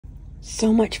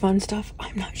So much fun stuff.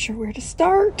 I'm not sure where to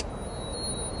start.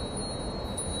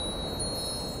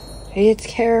 Hey, it's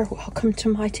Care. Welcome to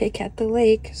my take at the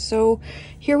lake. So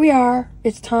here we are.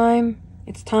 It's time.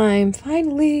 It's time.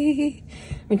 Finally.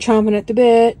 I've been chomping at the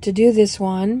bit to do this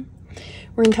one.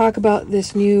 We're going to talk about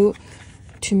this new,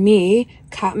 to me,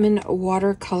 Cotman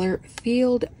watercolor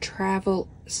field travel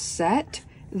set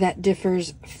that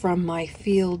differs from my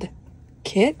field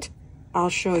kit. I'll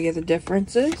show you the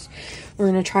differences. We're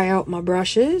going to try out my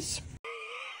brushes.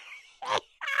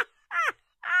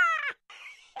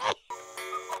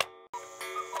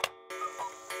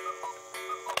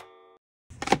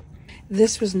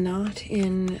 This was not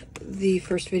in the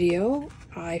first video.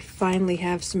 I finally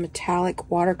have some metallic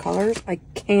watercolors. I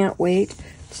can't wait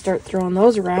to start throwing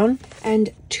those around.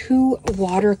 And 2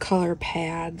 watercolor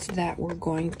pads that we're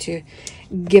going to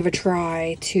give a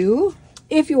try to.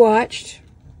 If you watched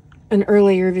an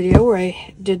earlier video where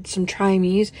I did some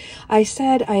try-me's, I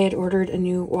said I had ordered a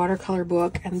new watercolor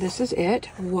book, and this is it.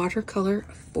 Watercolor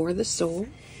for the Soul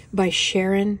by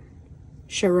Sharon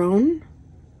Stevens.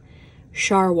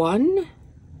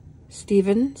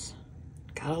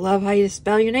 Gotta love how you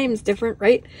spell your names different,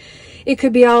 right? It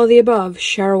could be all of the above.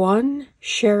 Sharon,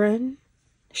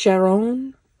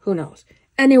 who knows?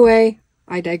 Anyway,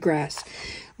 I digress.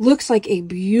 Looks like a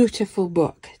beautiful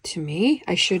book to me.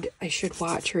 I should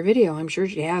watch her video. I'm sure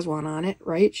she has one on it,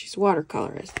 right? She's a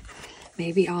watercolorist.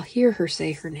 Maybe I'll hear her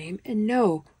say her name and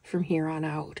know from here on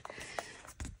out.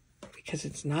 Because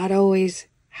it's not always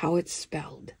how it's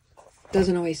spelled.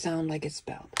 Doesn't always sound like it's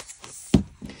spelled.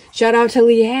 Shout out to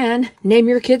Leanne. Name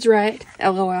your kids right.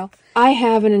 LOL. I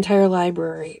have an entire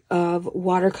library of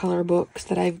watercolor books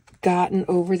that I've gotten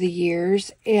over the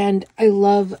years, and I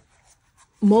love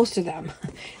most of them.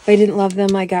 If I didn't love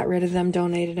them, I got rid of them,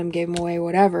 donated them, gave them away,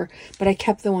 whatever. But I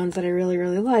kept the ones that I really,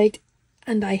 really liked,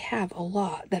 and I have a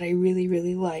lot that I really,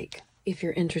 really like. If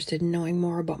you're interested in knowing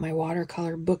more about my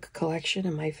watercolor book collection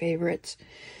and my favorites,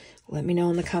 let me know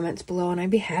in the comments below, and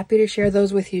I'd be happy to share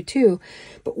those with you too.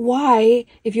 But why,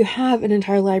 if you have an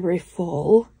entire library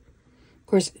full, of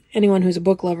course, anyone who's a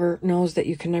book lover knows that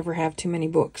you can never have too many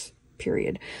books,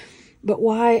 period. But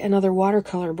why another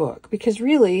watercolor book? Because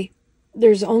really,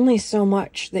 there's only so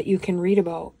much that you can read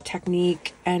about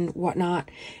technique and whatnot.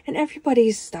 And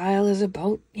everybody's style is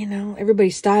about,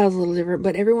 everybody's style is a little different,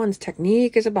 but everyone's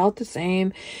technique is about the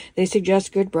same. They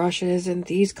suggest good brushes and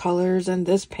these colors and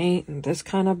this paint and this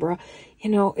kind of brush.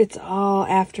 It's all,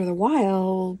 after the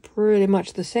while, pretty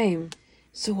much the same.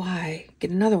 So why get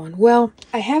another one? Well,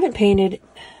 I haven't painted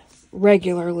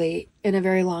regularly in a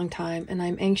very long time, and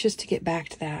I'm anxious to get back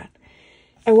to that.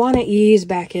 I want to ease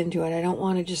back into it. I don't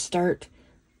want to just start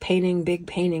painting big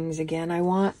paintings again. I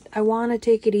want to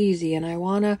take it easy, and I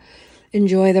want to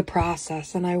enjoy the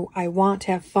process, and I want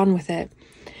to have fun with it.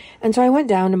 And so I went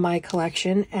down to my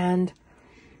collection and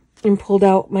pulled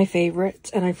out my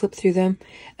favorites, and I flipped through them,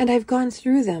 and I've gone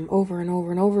through them over and over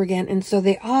and over again. And so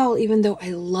they all, even though I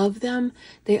love them,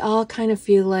 they all kind of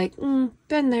feel like,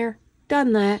 been there,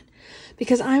 done that.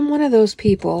 Because I'm one of those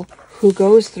people who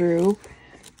goes through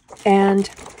and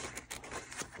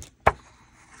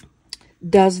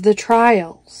does the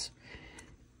trials,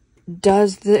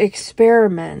 does the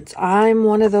experiments. I'm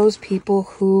one of those people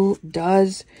who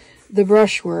does the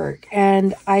brushwork,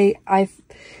 and I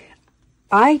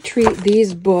treat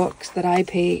these books that I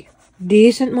pay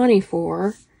decent money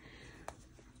for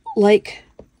like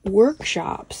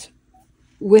workshops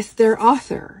with their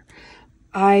author.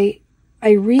 I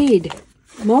read.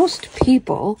 Most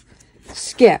people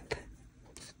skip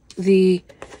the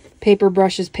paper,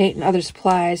 brushes, paint, and other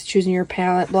supplies, choosing your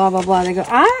palette, blah, blah, blah. They go,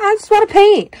 I just want to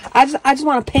paint. I just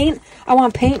want to paint. I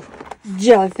want to paint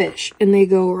jellyfish. And they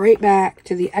go right back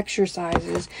to the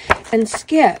exercises and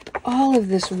skip all of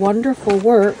this wonderful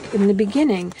work in the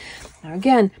beginning. Now,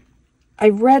 again, I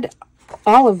read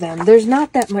all of them. There's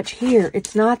not that much here.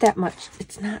 It's not that much.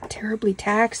 It's not terribly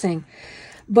taxing.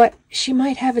 But she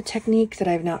might have a technique that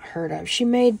I've not heard of. She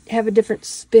may have a different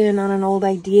spin on an old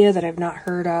idea that I've not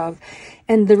heard of.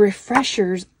 And the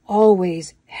refreshers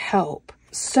always help.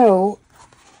 So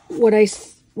when I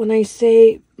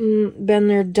say, been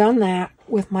there, done that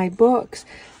with my books,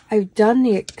 I've done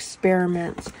the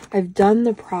experiments. I've done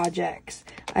the projects.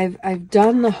 I've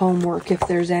done the homework if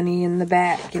there's any in the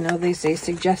back. They say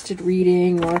suggested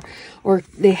reading, or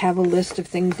they have a list of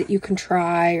things that you can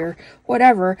try or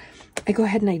whatever. I go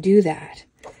ahead and I do that.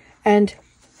 And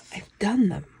I've done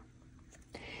them.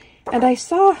 And I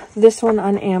saw this one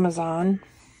on Amazon.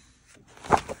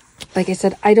 Like I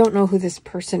said, I don't know who this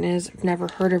person is. I've never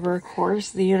heard of her. Of course,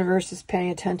 the universe is paying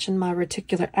attention. My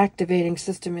reticular activating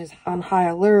system is on high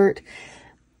alert.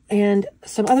 And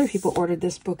some other people ordered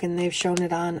this book and they've shown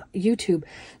it on YouTube.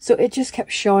 So it just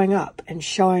kept showing up and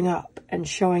showing up and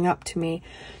showing up to me.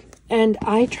 And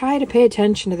I try to pay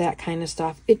attention to that kind of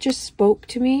stuff. It just spoke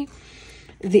to me.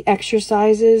 The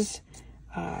exercises,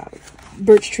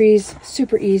 birch trees,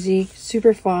 super easy,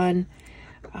 super fun.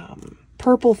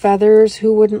 Purple feathers,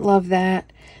 who wouldn't love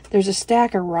that? There's a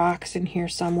stack of rocks in here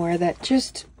somewhere that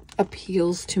just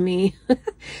appeals to me.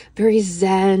 Very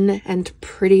zen and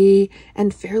pretty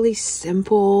and fairly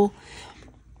simple.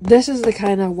 This is the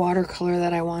kind of watercolor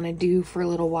that I want to do for a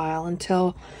little while,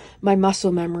 until my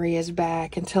muscle memory is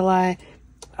back, until I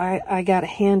got a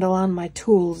handle on my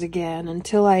tools again,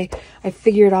 until I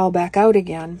figure it all back out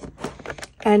again.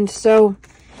 And so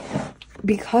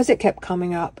because it kept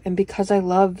coming up and because I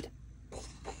loved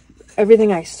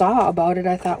everything I saw about it,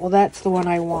 I thought, well, that's the one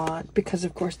I want, because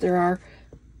of course there are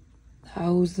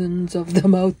thousands of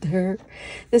them out there.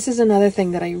 This is another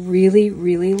thing that I really,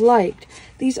 really liked.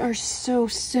 These are so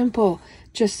simple,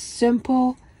 just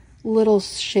simple little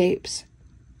shapes.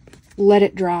 Let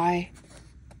it dry.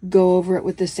 Go over it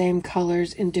with the same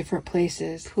colors in different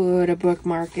places. Put a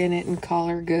bookmark in it and call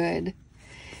her good.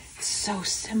 It's so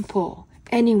simple.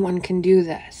 Anyone can do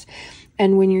this.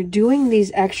 And when you're doing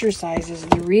these exercises,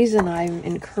 the reason I'm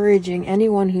encouraging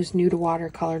anyone who's new to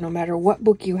watercolor, no matter what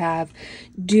book you have,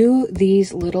 do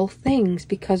these little things,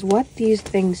 because what these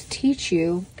things teach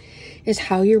you is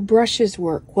how your brushes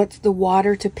work. What's the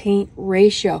water to paint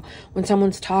ratio? When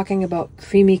someone's talking about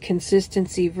creamy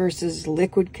consistency versus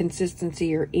liquid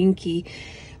consistency, or inky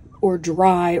or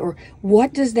dry, or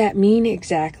what does that mean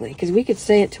exactly? Because we could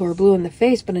say it till we're blue in the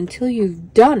face, but until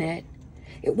you've done it,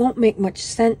 it won't make much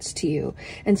sense to you.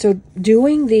 And so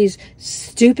doing these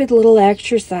stupid little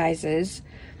exercises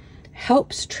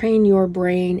helps train your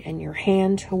brain and your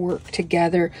hand to work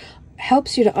together,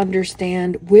 helps you to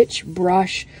understand which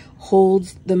brush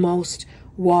holds the most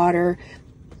water.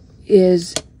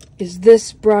 Is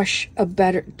this brush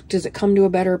does it come to a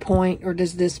better point, or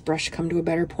does this brush come to a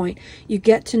better point? You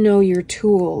get to know your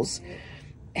tools.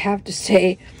 I have to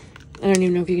say, I don't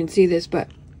even know if you can see this, but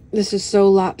this is so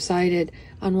lopsided.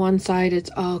 On one side, it's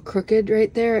all crooked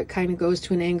right there. It kind of goes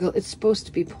to an angle. It's supposed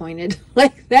to be pointed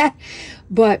like that.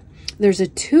 But there's a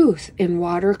tooth in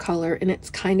watercolor, and it's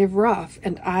kind of rough.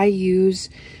 And I use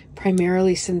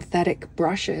primarily synthetic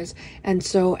brushes. And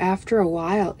so after a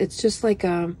while, it's just like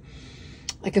a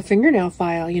fingernail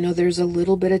file. You know, there's a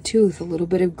little bit of tooth, a little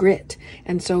bit of grit.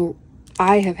 And so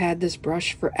I have had this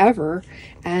brush forever,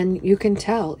 and you can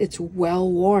tell it's well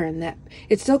worn. That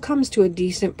it still comes to a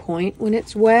decent point when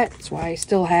it's wet. That's why I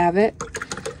still have it.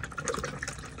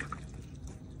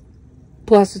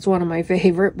 Plus, it's one of my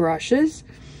favorite brushes.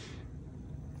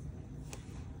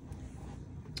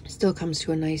 Still comes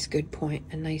to a nice good point,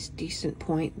 a nice decent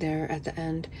point there at the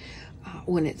end.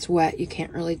 When it's wet, you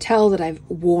can't really tell that I've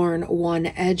worn one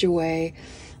edge away.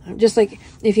 Just like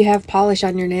if you have polish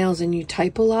on your nails and you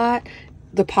type a lot,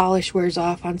 the polish wears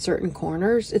off on certain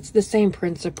corners. It's the same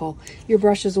principle. Your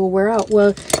brushes will wear out.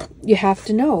 Well, you have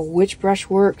to know which brush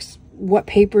works, what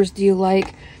papers do you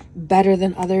like better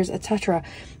than others, etc.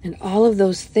 And all of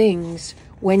those things,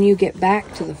 when you get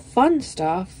back to the fun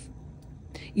stuff,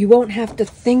 you won't have to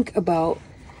think about,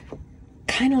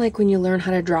 kind of like when you learn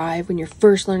how to drive, when you're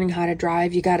first learning how to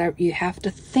drive, you have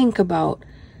to think about,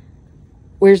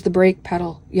 where's the brake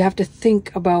pedal? You have to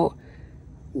think about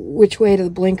which way to the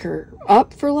blinker,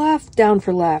 up for left, down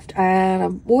for left,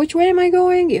 and which way am I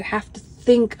going? You have to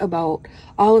think about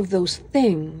all of those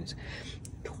things.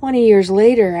 20 years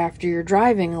later, after you're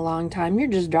driving a long time, you're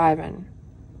just driving,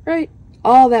 right?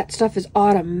 All that stuff is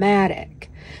automatic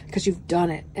because you've done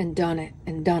it and done it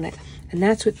and done it. And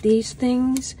that's what these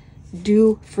things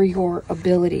do for your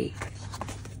ability.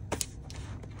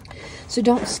 So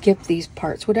don't skip these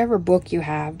parts. Whatever book you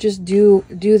have, just do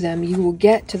them. You will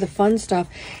get to the fun stuff,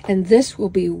 and this will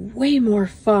be way more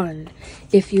fun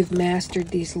if you've mastered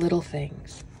these little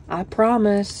things. I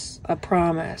promise. I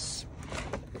promise.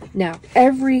 Now,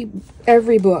 every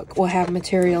book will have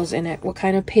materials in it, what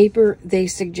kind of paper they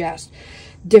suggest.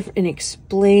 And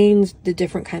explains the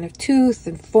different kind of tooth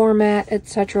and format,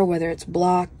 etc., whether it's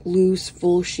block, loose,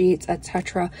 full sheets,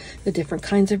 etc., the different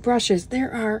kinds of brushes.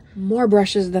 There are more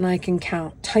brushes than I can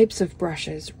count. Types of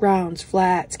brushes: rounds,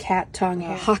 flats, cat tongue,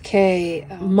 hake,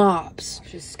 mops,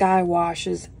 sky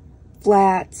washes,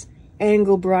 flats,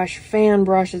 angle brush, fan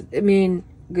brushes. I mean,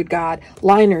 good God,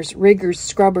 liners, riggers,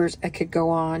 scrubbers. I could go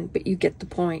on, but you get the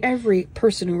point. Every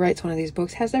person who writes one of these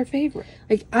books has their favorite.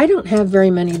 Like, I don't have very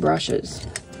many brushes.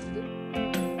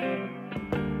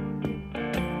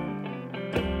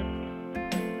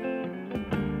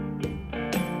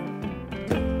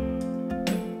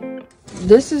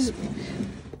 This is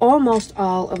almost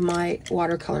all of my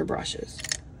watercolor brushes.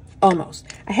 Almost.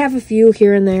 I have a few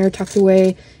here and there tucked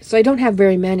away, so I don't have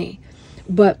very many.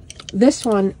 But this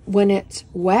one, when it's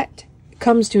wet,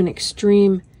 comes to an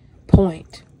extreme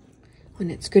point. When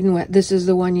it's good and wet, this is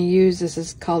the one you use. This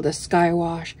is called a sky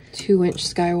wash, 2-inch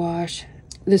sky wash.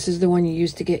 This is the one you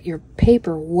use to get your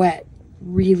paper wet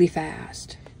really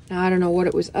fast. Now, I don't know what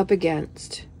it was up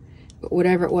against, but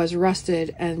whatever it was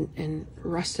rusted and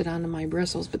rusted onto my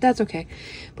bristles, but that's okay.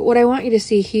 But what I want you to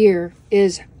see here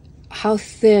is how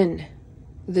thin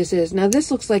this is. Now, this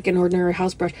looks like an ordinary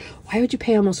house brush. Why would you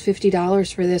pay almost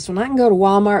 $50 for this when I can go to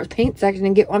Walmart's paint section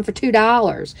and get one for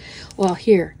 $2? Well,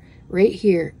 here, right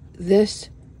here, this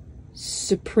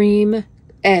supreme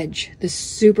edge, this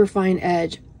super fine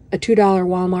edge, a $2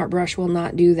 Walmart brush will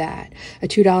not do that. A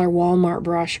 $2 Walmart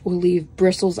brush will leave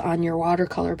bristles on your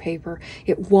watercolor paper.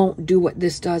 It won't do what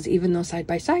this does, even though side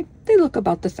by side, they look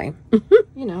about the same.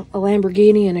 You know, a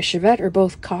Lamborghini and a Chevette are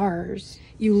both cars.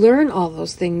 You learn all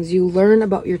those things. You learn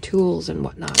about your tools and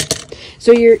whatnot.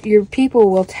 So your people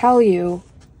will tell you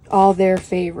all their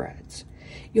favorites.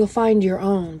 You'll find your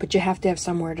own, but you have to have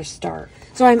somewhere to start.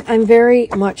 So I'm very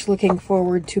much looking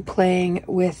forward to playing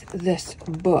with this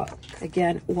book.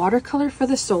 Again, Watercolor for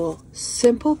the Soul,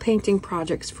 simple painting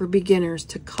projects for beginners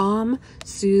to calm,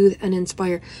 soothe, and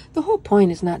inspire. The whole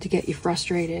point is not to get you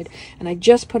frustrated. And I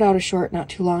just put out a short not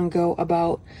too long ago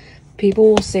about,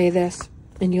 people will say this,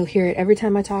 and you'll hear it every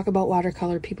time I talk about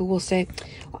watercolor. People will say,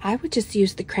 well, I would just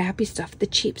use the crappy stuff, the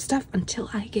cheap stuff, until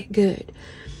I get good.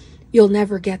 You'll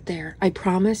never get there. I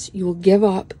promise. You will give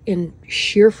up in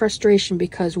sheer frustration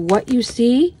because what you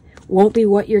see won't be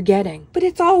what you're getting. But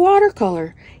it's all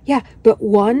watercolor. Yeah, but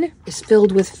one is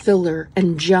filled with filler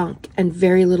and junk and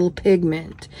very little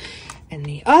pigment. And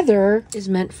the other is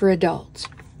meant for adults.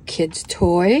 Kids'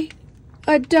 toy,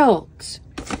 adults.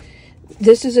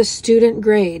 This is a student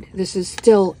grade. This is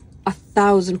still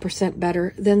 1,000%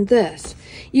 better than this.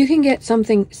 You can get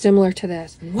something similar to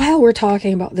this. While we're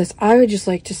talking about this, I would just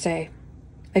like to say,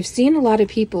 I've seen a lot of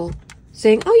people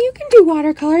saying, oh, you can do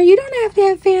watercolor. You don't have to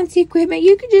have fancy equipment.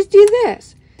 You can just do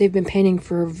this. They've been painting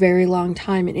for a very long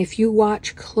time. And if you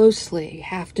watch closely, you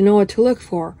have to know what to look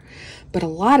for. But a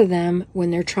lot of them,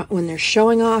 when they're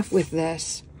showing off with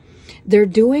this, they're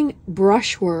doing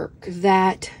brushwork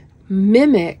that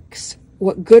mimics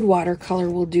what good watercolor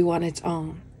will do on its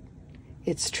own.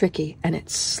 It's tricky and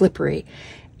it's slippery.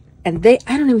 And I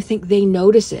don't even think they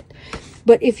notice it.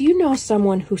 But if you know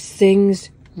someone who sings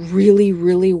really,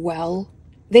 really well,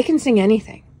 they can sing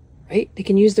anything, right? They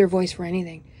can use their voice for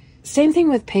anything. Same thing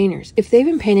with painters. If they've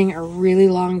been painting a really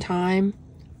long time,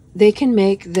 they can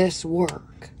make this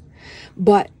work.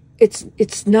 But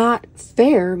it's not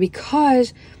fair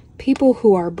because people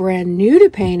who are brand new to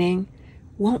painting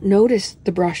won't notice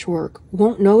the brushwork,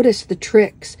 won't notice the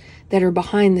tricks that are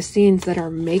behind the scenes that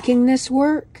are making this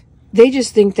work. They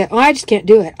just think that, oh, I just can't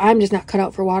do it. I'm just not cut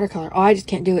out for watercolor. Oh, I just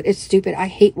can't do it. It's stupid. I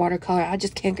hate watercolor. I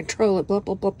just can't control it. Blah,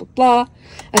 blah, blah, blah, blah.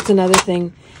 That's another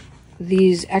thing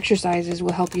these exercises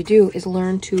will help you do, is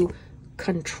learn to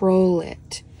control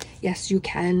it. Yes, you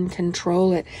can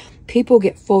control it. People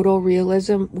get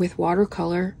photorealism with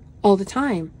watercolor all the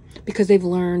time because they've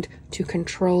learned to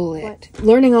control it.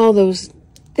 Learning all those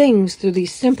things through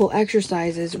these simple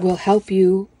exercises will help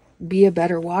you be a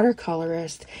better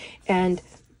watercolorist. And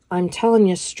I'm telling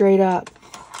you straight up,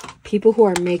 people who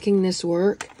are making this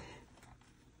work,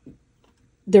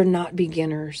 they're not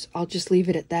beginners. I'll just leave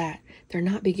it at that. They're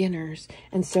not beginners.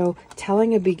 And so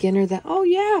telling a beginner that, oh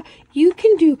yeah, you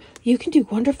can do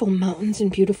wonderful mountains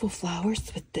and beautiful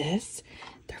flowers with this,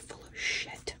 they're full of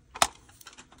shit.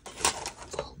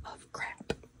 Full of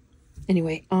crap.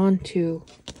 Anyway, on to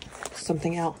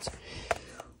something else.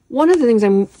 One of the things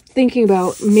I'm thinking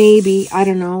about, maybe, I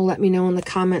don't know, let me know in the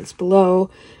comments below,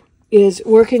 is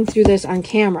working through this on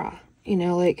camera. You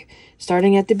know, like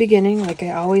starting at the beginning, like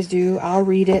I always do, I'll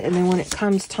read it, and then when it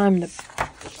comes time to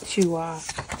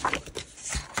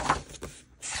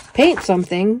paint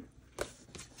something,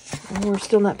 we're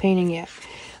still not painting yet,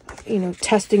 you know,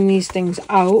 testing these things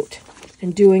out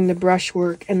and doing the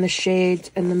brushwork and the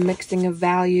shades and the mixing of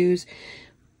values.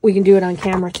 We can do it on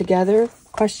camera together,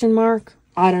 question mark.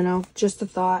 I don't know, just a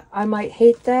thought. I might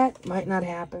hate that, might not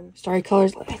happen. Starry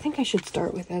colors, I think I should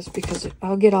start with this because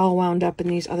I'll get all wound up in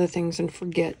these other things and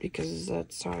forget, because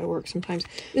that's how I work sometimes.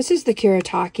 This is the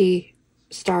Kiritaki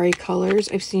Starry Colors.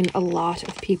 I've seen a lot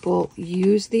of people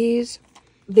use these.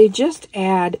 They just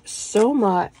add so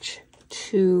much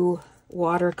to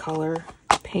watercolor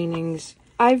paintings.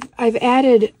 I've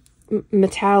added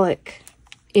metallic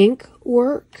ink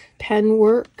work, pen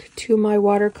work to my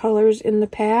watercolors in the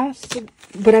past,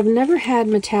 but I've never had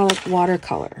metallic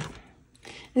watercolor.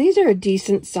 And these are a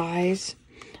decent size.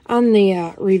 On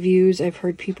the reviews, I've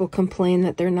heard people complain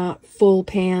that they're not full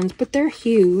pans, but they're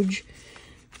huge.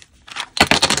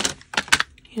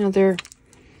 You know,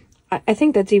 I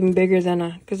think that's even bigger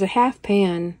than because a half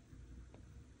pan,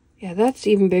 yeah, that's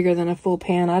even bigger than a full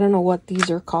pan. I don't know what these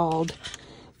are called,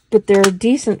 but they're a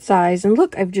decent size. And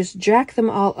look, I've just jacked them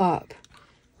all up.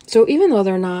 So even though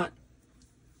they're not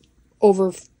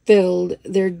overfilled,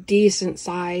 they're decent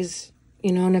size,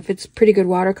 you know, and if it's pretty good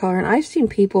watercolor, and I've seen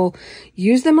people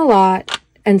use them a lot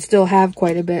and still have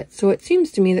quite a bit. So it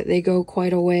seems to me that they go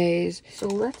quite a ways. So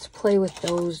let's play with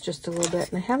those just a little bit.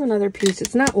 And I have another piece.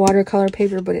 It's not watercolor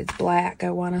paper, but it's black. I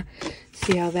want to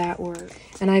see how that works.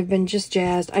 And I've been just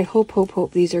jazzed. I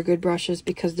hope these are good brushes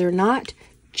because they're not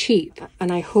cheap.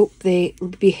 And I hope they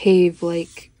behave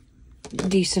like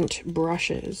decent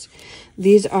brushes.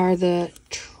 These are the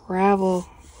travel...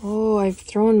 Oh, I've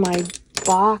thrown my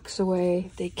box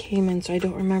away. They came in, so I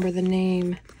don't remember the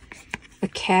name.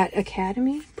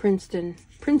 Academy? Princeton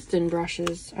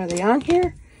brushes. Are they on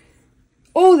here?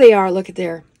 Oh, they are. Look at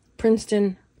there.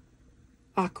 Princeton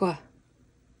Aqua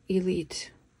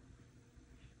Elite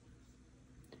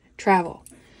Travel.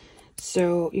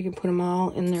 So you can put them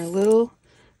all in their little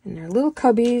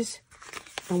cubbies,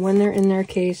 and when they're in their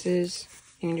cases,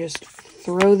 you can just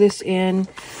throw this in.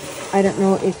 I don't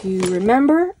know if you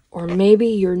remember, or maybe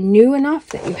you're new enough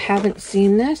that you haven't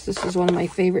seen this. This is one of my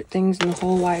favorite things in the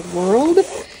whole wide world.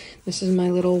 This is my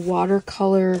little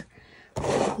watercolor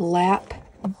lap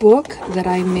book that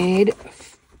I made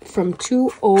from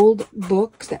 2 old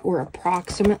books that were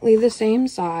approximately the same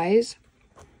size.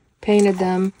 Painted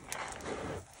them,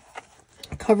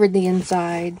 covered the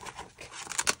inside.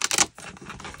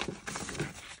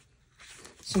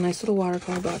 It's a nice little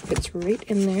watercolor book. Fits right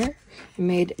in there. I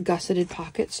made gusseted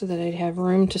pockets so that I'd have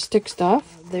room to stick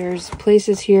stuff. There's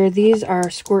places here. These are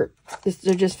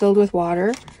they're just filled with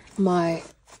water. My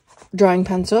drawing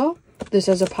pencil. This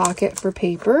has a pocket for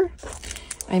paper.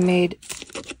 I made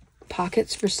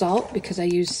pockets for salt because I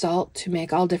use salt to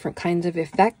make all different kinds of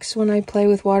effects when I play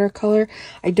with watercolor.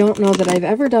 I don't know that I've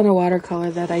ever done a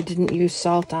watercolor that I didn't use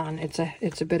salt on.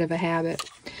 It's a bit of a habit.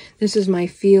 This is my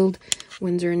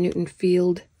Winsor & Newton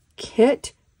Field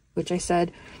kit, which I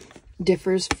said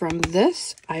differs from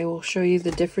this. I will show you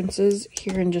the differences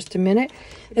here in just a minute.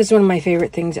 This is one of my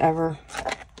favorite things ever.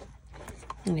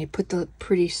 And I put the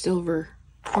pretty silver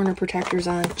corner protectors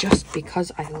on just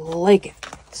because I like it.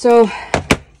 So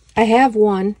I have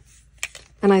one,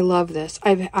 and I love this.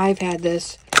 I've had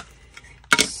this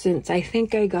since I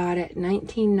think I got it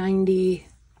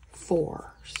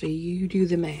 1994. So you do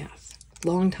the math.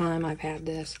 Long time I've had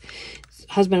this.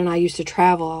 Husband and I used to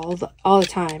travel all the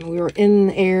time. We were in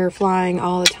the air flying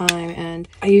all the time, and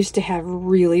I used to have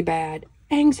really bad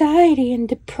anxiety and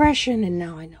depression, and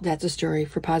now I know. That's a story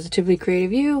for Positively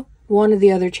Creative You, one of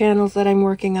the other channels that I'm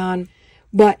working on.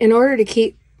 But in order to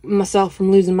keep myself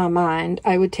from losing my mind,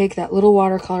 I would take that little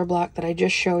watercolor block that I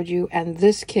just showed you and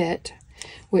this kit,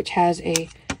 which has a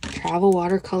travel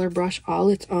watercolor brush all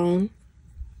its own,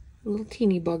 a little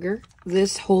teeny bugger.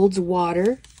 This holds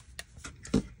water.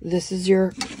 This is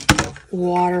your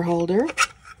water holder.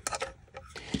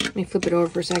 Let me flip it over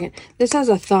for a second. This has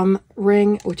a thumb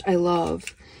ring, which I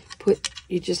love.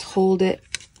 You just hold it,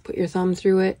 put your thumb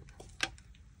through it,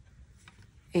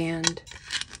 and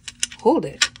hold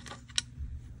it.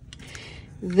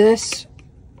 This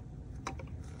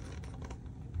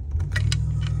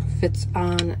fits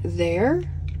on there.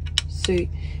 So you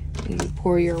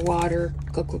pour your water,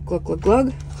 glug, glug, glug, glug,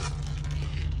 glug.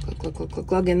 Glug, glug, glug, glug,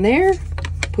 glug in there.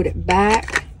 Put it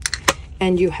back,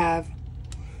 and you have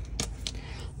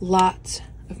lots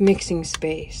of mixing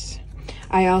space.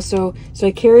 So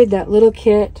I carried that little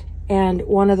kit and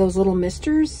one of those little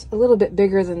misters, a little bit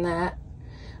bigger than that.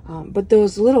 But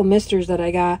those little misters that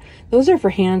I got, those are for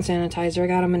hand sanitizer. I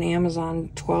got them in Amazon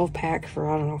 12-pack for,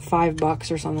 I don't know,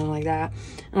 $5 or something like that.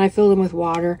 And I filled them with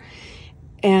water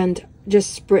and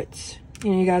just spritz.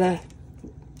 You know,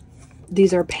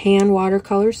 these are pan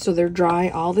watercolors, so they're dry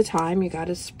all the time. You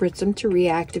gotta spritz them to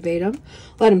reactivate them.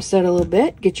 Let them set a little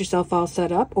bit. Get yourself all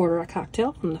set up. Order a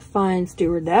cocktail from the fine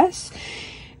stewardess.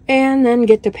 And then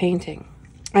get to painting.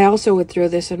 I also would throw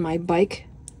this in my bike,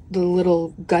 the little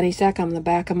gunny sack on the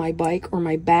back of my bike or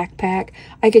my backpack.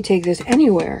 I could take this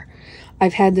anywhere.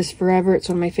 I've had this forever. It's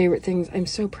one of my favorite things. I'm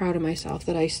so proud of myself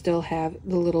that I still have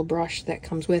the little brush that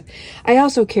comes with. I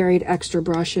also carried extra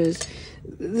brushes.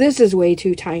 This is way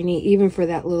too tiny, even for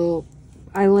that little.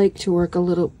 I like to work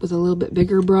with a little bit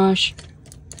bigger brush.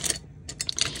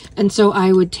 And so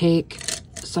I would take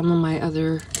some of my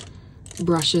other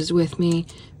brushes with me,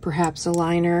 perhaps a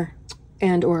liner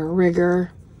and or a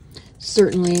rigger,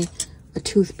 certainly a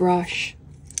toothbrush,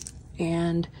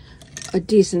 and a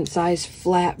decent sized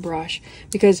flat brush,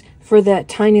 because for that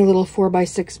tiny little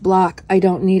 4x6 block, I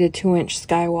don't need a 2-inch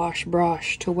Skywash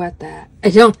brush to wet that.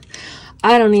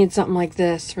 I don't need something like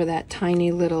this for that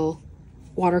tiny little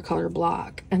watercolor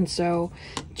block. And so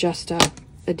just a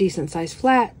decent sized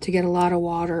flat to get a lot of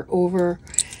water over,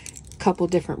 a couple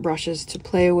different brushes to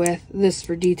play with. This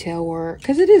for detail work,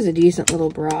 because it is a decent little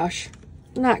brush.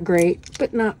 Not great,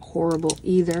 but not horrible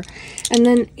either. And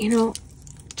then, you know,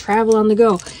 travel on the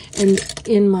go. And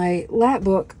in my lap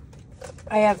book,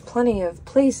 I have plenty of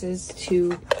places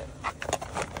to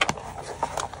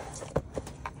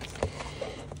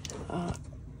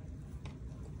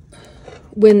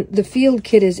when the field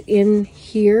kit is in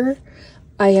here,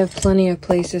 I have plenty of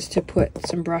places to put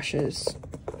some brushes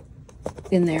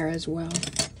in there as well.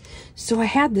 So I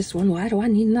had this one. Why do I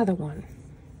need another one?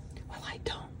 Well, I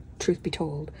don't. Truth be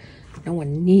told, no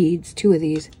one needs 2 of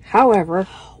these. However,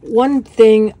 one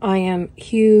thing I am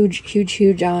huge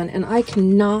on, and I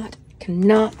cannot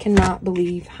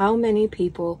believe how many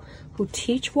people who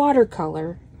teach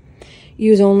watercolor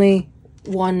use only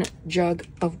 1 jug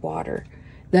of water.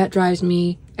 That drives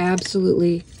me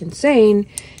absolutely insane,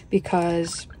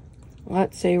 because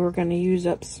let's say we're going to use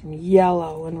up some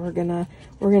yellow and we're going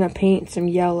to paint some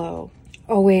yellow.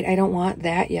 Oh wait, I don't want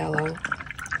that yellow.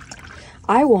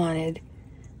 I wanted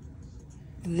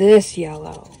this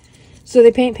yellow. So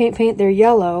they paint their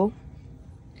yellow.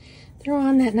 They're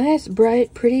on that nice,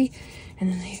 bright, pretty, and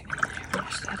then they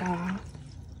wash that off.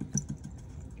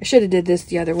 I should have did this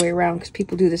the other way around, because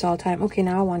people do this all the time. Okay,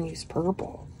 now I want to use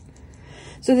purple.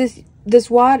 So this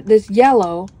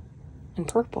yellow and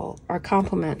purple are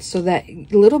complements. So that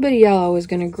little bit of yellow is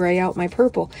going to gray out my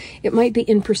purple. It might be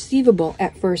imperceivable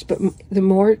at first, but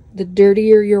the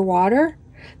dirtier your water,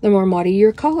 the more muddy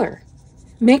your color.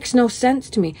 Makes no sense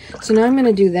to me. So now I'm going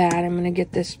to do that. I'm going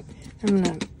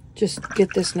to just get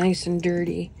this nice and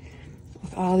dirty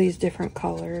with all these different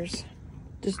colors.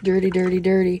 Just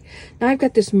dirty. Now I've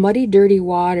got this muddy, dirty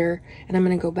water, and I'm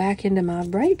going to go back into my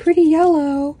bright, pretty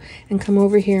yellow and come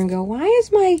over here and go, why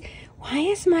is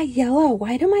my yellow?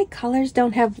 Why do my colors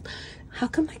don't have, how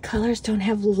come my colors don't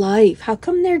have life? How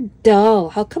come they're dull?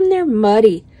 How come they're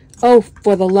muddy? Oh,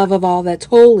 for the love of all that's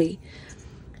holy.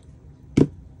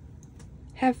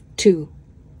 Have two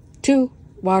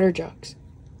water jugs.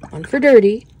 One for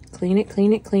dirty, clean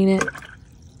it,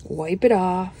 wipe it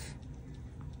off.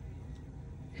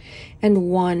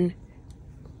 And one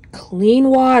clean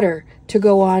water to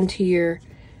go on to your,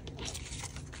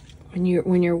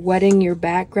 when you're wetting your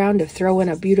background to throw in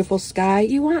a beautiful sky,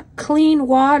 you want clean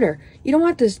water. You don't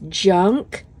want this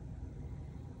junk.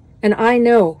 And I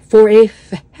know for a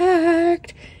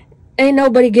fact, ain't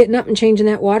nobody getting up and changing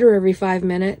that water every 5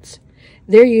 minutes.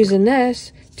 They're using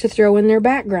this to throw in their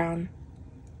background.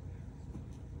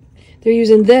 They're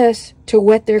using this to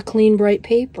wet their clean, bright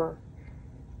paper.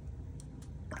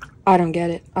 I don't get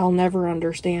it. I'll never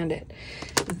understand it.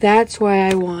 That's why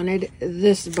I wanted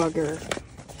this bugger.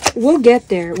 We'll get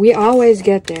there. We always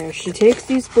get there. She takes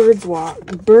these bird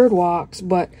walks,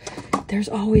 but there's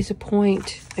always a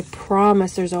point. I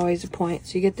promise there's always a point.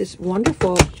 So you get this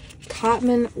wonderful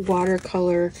Cotman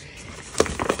watercolor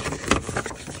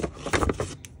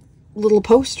little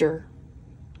poster.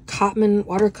 Cotman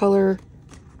watercolor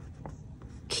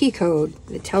key code.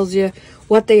 It tells you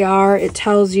what they are. It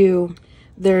tells you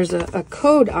there's a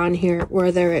code on here,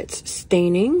 whether it's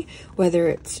staining, whether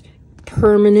it's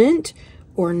permanent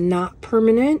or not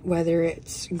permanent, whether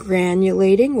it's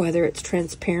granulating, whether it's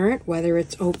transparent, whether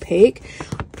it's opaque.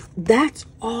 That's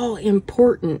all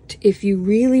important. If you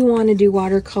really want to do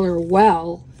watercolor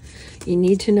well, you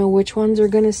need to know which ones are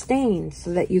going to stain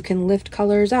so that you can lift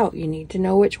colors out. You need to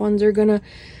know which ones are going to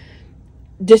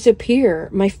disappear.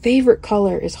 My favorite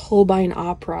color is Holbein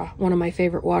Opera. One of my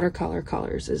favorite watercolor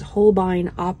colors is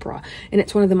Holbein Opera, and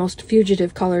it's one of the most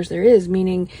fugitive colors there is,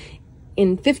 meaning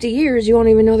in 50 years you won't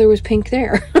even know there was pink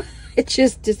there. It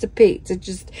just dissipates.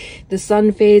 The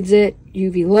sun fades it,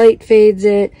 UV light fades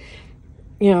it,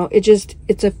 you know,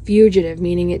 it's a fugitive,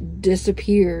 meaning it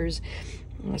disappears.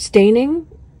 Staining,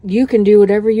 you can do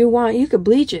whatever you want. You could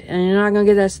bleach it and you're not going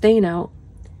to get that stain out.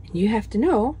 You have to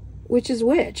know which is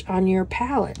which on your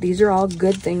palette. These are all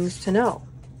good things to know.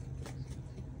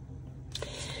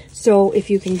 So if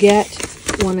you can get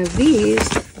one of these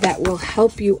that will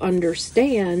help you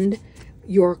understand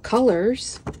your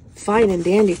colors, fine and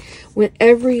dandy. When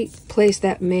every place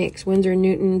that makes Winsor &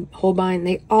 Newton, Holbein,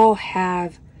 they all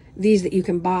have these that you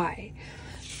can buy.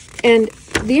 And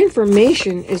the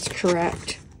information is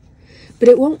correct, but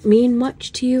it won't mean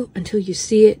much to you until you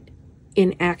see it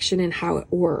in action and how it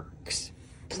works.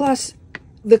 Plus,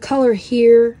 the color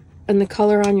here and the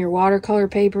color on your watercolor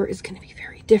paper is going to be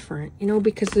very different, you know,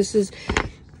 because this is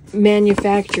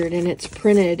manufactured and it's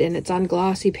printed and it's on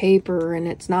glossy paper and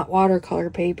it's not watercolor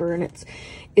paper, and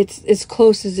it's as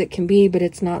close as it can be, but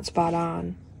it's not spot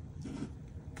on.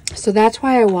 So that's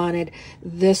why I wanted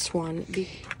this one,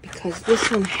 because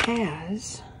this one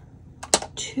has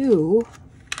 2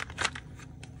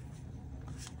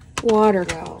 water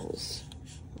wells.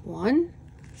 1,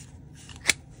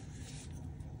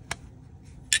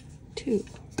 2.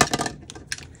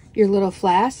 Your little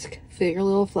flask, fill your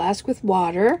little flask with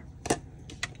water.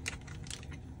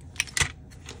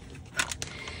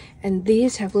 And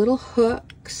these have little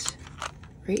hooks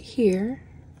right here.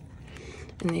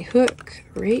 And they hook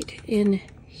right in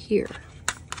here.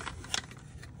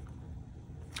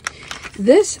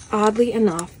 This, oddly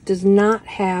enough, does not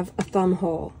have a thumb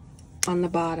hole on the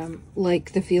bottom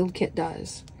like the Field Kit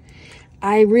does.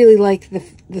 I really like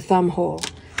the thumb hole.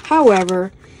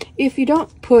 However, if you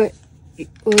don't put,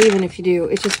 well, even if you do,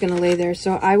 it's just going to lay there.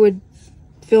 So I would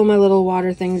fill my little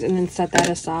water things and then set that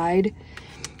aside.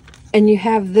 And you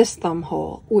have this thumb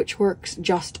hole, which works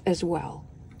just as well.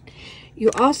 You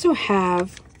also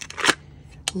have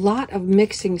a lot of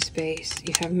mixing space.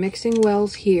 You have mixing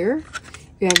wells here.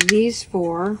 You have these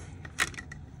 4.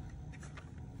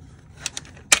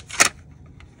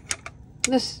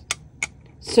 This.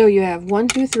 So you have 1,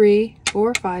 2, 3,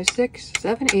 4, 5, 6,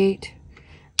 7, 8,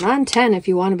 9, 10 if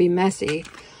you want to be messy.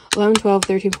 11, 12,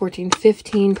 13, 14,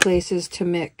 15 places to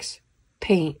mix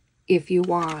paint if you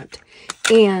want.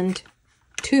 And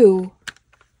 2,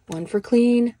 1 for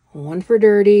clean, 1 for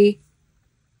dirty,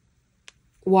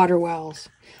 water wells.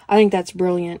 I think that's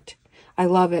brilliant. I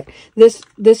love it.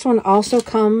 This one also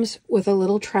comes with a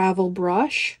little travel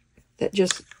brush that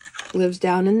just lives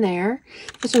down in there.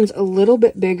 This one's a little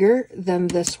bit bigger than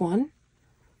this one.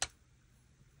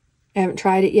 I haven't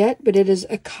tried it yet, but it is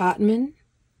a Cotman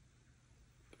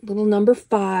little number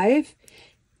 5.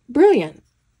 Brilliant.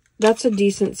 That's a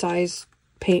decent size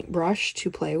paintbrush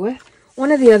to play with.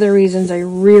 One of the other reasons I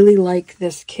really like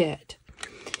this kit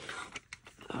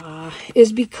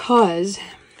is because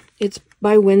it's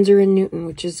by Winsor & Newton,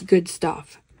 which is good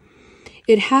stuff.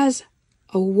 It has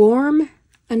a warm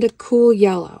and a cool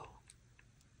yellow,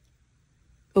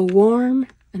 a warm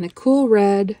and a cool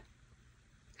red,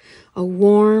 a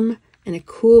warm and a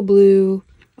cool blue,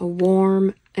 a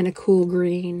warm and a cool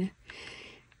green.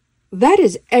 That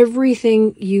is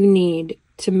everything you need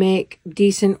to make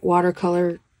decent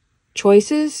watercolor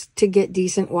choices, to get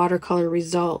decent watercolor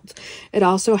results. It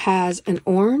also has an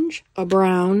orange, a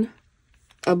brown,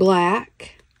 a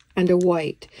black, and a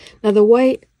white. Now the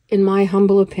white, in my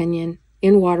humble opinion,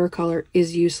 in watercolor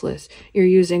is useless. You're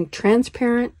using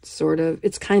transparent, sort of,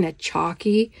 it's kind of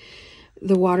chalky,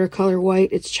 the watercolor white.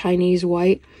 It's Chinese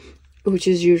white, which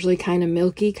is usually kind of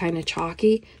milky, kind of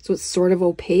chalky, so it's sort of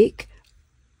opaque.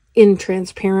 In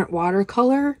transparent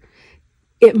watercolor,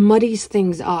 it muddies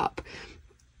things up.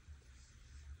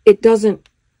 It doesn't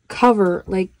cover,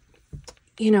 like,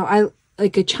 you know, I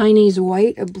like a Chinese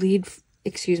white, a bleed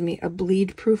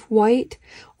proof white,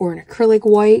 or an acrylic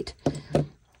white.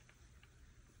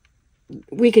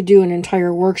 We could do an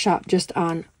entire workshop just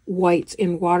on whites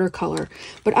in watercolor,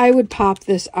 but I would pop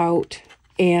this out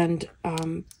and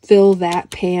fill that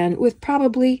pan with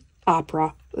probably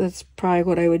opera. That's probably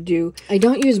what I would do. I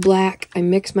don't use black. I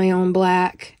mix my own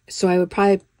black, so I would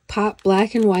probably pop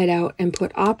black and white out and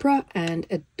put opera and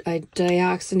a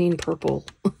dioxazine purple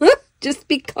just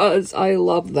because I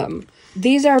love them.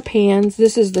 These are pans.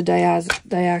 This is the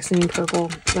dioxazine purple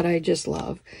that I just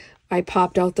love. I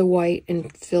popped out the white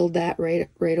and filled that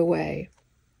right away.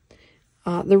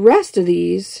 The rest of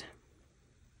these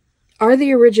are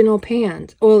the original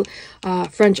pans. Well,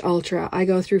 French Ultra. I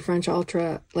go through French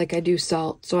Ultra like I do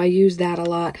salt, so I use that a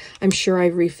lot. I'm sure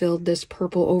I've refilled this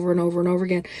purple over and over and over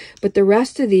again. But the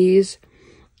rest of these,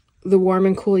 the warm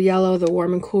and cool yellow, the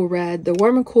warm and cool red, the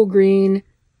warm and cool green,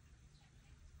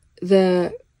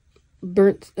 the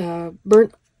burnt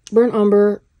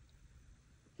umber,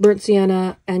 burnt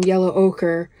sienna, and yellow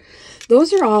ochre,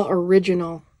 those are all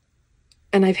original.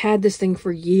 And I've had this thing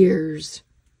for years.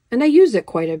 And I use it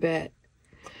quite a bit.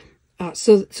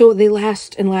 So they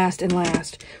last and last and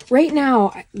last. Right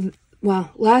now,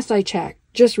 well, last I checked,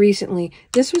 just recently,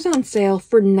 this was on sale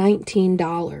for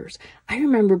 $19. I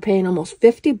remember paying almost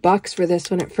 $50 for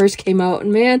this when it first came out.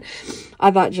 And man,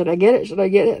 I thought, should I get it? Should I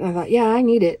get it? And I thought, yeah, I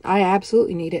need it. I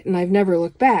absolutely need it. And I've never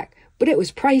looked back. But it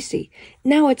was pricey.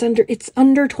 Now it's under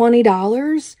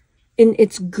 $20. And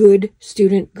it's good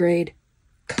student grade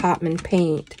cotton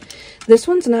paint. This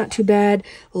one's not too bad.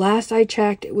 Last I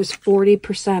checked, it was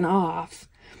 40% off.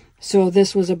 So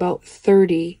this was about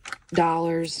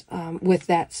 $30 with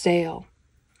that sale.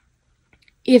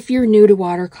 If you're new to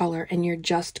watercolor and you're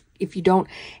just,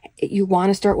 you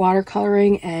want to start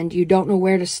watercoloring and you don't know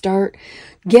where to start,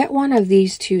 get one of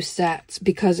these two sets,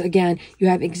 because again, you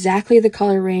have exactly the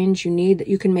color range you need, that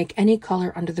you can make any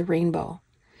color under the rainbow.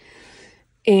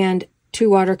 And 2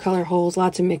 watercolor holes,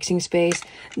 lots of mixing space.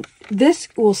 This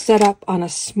will set up on a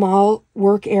small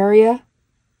work area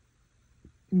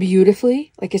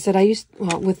beautifully. Like I said,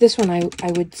 with this one, I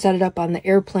would set it up on the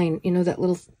airplane, you know, that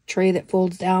little tray that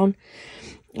folds down.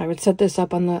 I would set this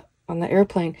up on the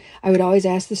airplane. I would always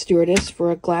ask the stewardess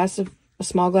for a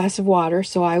small glass of water,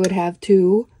 so I would have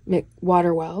 2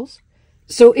 water wells.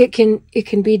 So it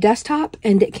can be desktop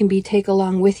and it can be take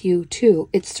along with you too.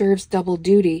 It serves double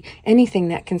duty, anything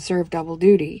that can serve double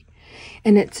duty.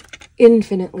 And it's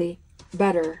infinitely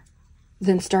better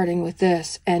than starting with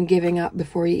this and giving up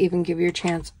before you even give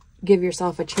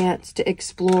yourself a chance to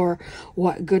explore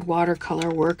what good watercolor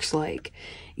works like.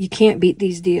 You can't beat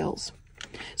these deals.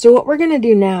 So what we're going to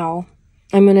do now,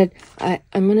 I'm going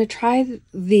to try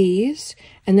these,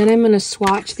 and then I'm going to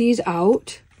swatch these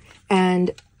out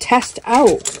and test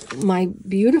out my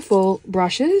beautiful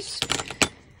brushes.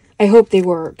 I hope they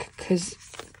work, because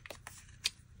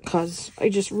I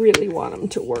just really want them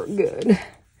to work good.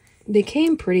 They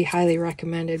came pretty highly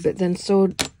recommended, but then so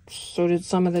did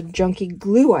some of the junky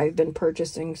glue I've been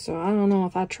purchasing, so I don't know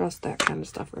if I trust that kind of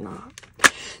stuff or not.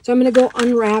 So I'm going to go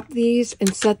unwrap these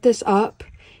and set this up,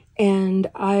 and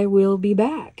I will be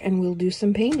back and we'll do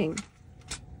some painting.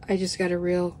 I just got a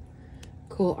real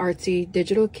cool artsy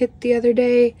digital kit the other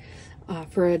day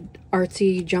for an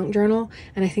artsy junk journal,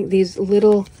 and I think these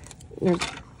little,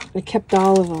 I kept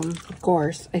all of them, of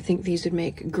course. I think these would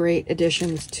make great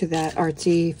additions to that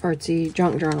artsy fartsy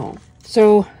junk journal.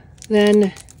 So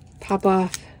then pop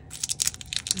off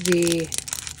the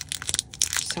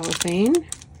cellophane,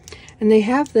 and they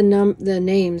have the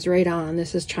names right on.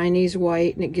 This is Chinese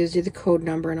white, and it gives you the code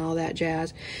number and all that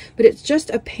jazz, but it's just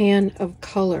a pan of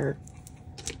color.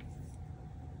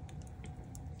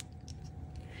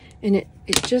 And it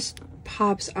just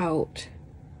pops out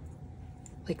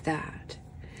like that.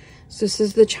 So this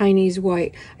is the Chinese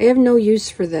white. I have no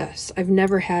use for this. I've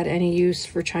never had any use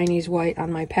for Chinese white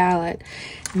on my palette.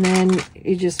 And then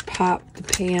you just pop the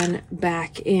pan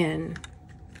back in.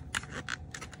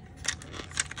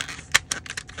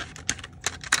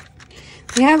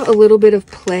 They have a little bit of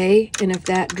play, and if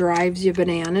that drives you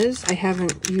bananas, I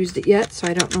haven't used it yet, so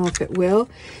I don't know if it will.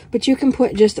 But you can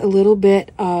put just a little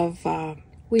bit of,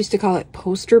 we used to call it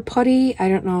poster putty. I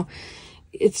don't know.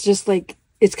 It's just like,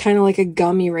 it's kind of like a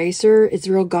gum eraser. It's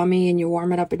real gummy, and you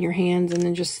warm it up in your hands and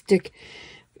then just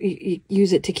you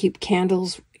use it to keep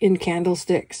candles in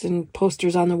candlesticks and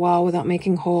posters on the wall without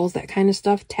making holes, that kind of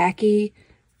stuff. Tacky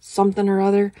something or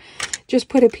other. Just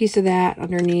put a piece of that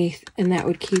underneath, and that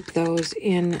would keep those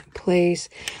in place.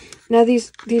 Now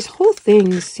these whole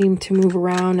things seem to move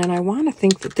around, and I want to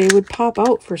think that they would pop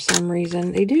out for some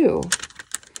reason. They do.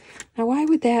 Now why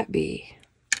would that be?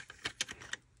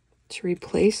 To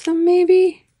replace them,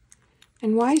 maybe?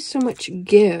 And why so much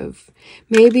give?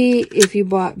 Maybe if you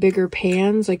bought bigger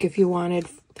pans, like if you wanted,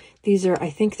 these are, I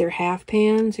think they're half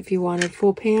pans. If you wanted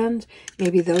full pans,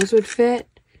 maybe those would fit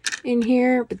in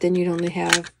here, but then you'd only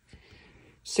have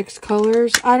 6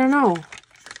 colors. I don't know.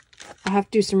 I'll have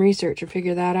to do some research and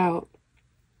figure that out.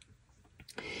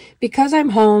 Because I'm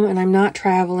home and I'm not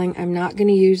traveling, I'm not going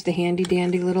to use the handy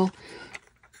dandy little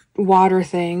water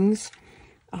things,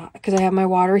 because I have my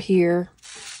water here.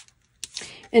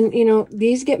 And, you know,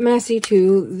 these get messy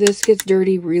too. This gets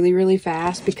dirty really, really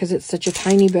fast because it's such a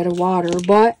tiny bit of water,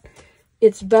 but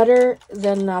it's better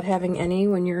than not having any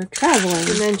when you're traveling.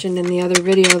 I mentioned in the other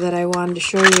video that I wanted to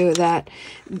show you that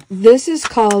this is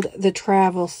called the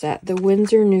travel set, the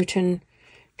Winsor Newton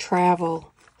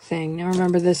travel thing. Now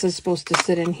remember, this is supposed to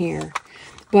sit in here,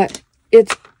 but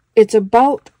it's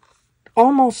about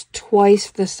almost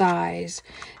twice the size.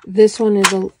 This one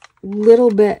is a little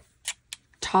bit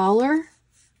taller,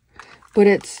 but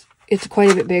it's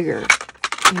quite a bit bigger.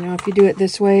 You know, if you do it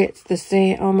this way, it's the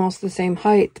same, almost the same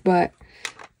height, but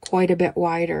quite a bit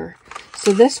wider.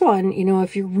 So this one, you know,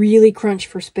 if you really crunch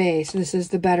for space, this is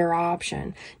the better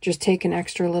option. Just take an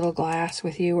extra little glass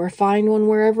with you, or find one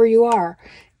wherever you are.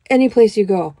 Any place you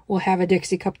go, we'll have a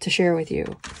Dixie cup to share with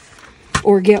you.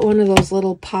 Or get one of those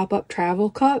little pop-up travel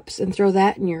cups and throw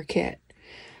that in your kit.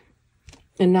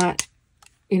 And not,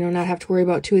 you know, not have to worry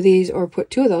about 2 of these, or put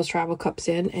 2 of those travel cups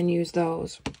in and use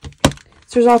those.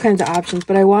 So there's all kinds of options,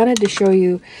 but I wanted to show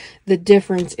you the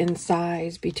difference in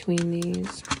size between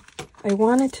these. I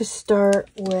wanted to start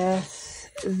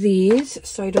with these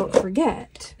so I don't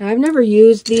forget. Now, I've never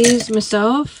used these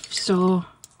myself, so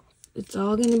it's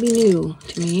all going to be new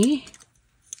to me.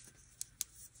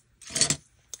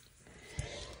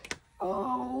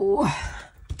 Oh,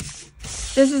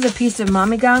 this is a piece of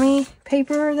mamigami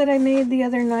paper that I made the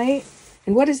other night.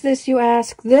 And what is this, you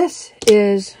ask? This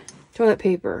is toilet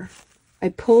paper. I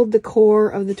pulled the core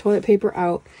of the toilet paper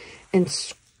out and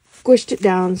squished it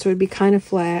down so it'd be kind of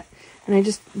flat. And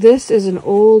this is an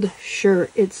old shirt.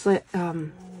 It's like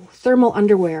thermal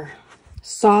underwear.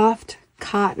 Soft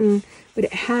cotton, but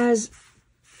it has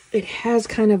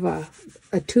kind of a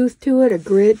tooth to it, a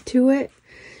grit to it.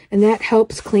 And that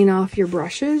helps clean off your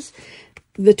brushes.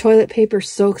 The toilet paper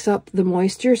soaks up the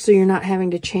moisture, so you're not having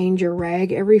to change your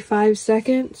rag every 5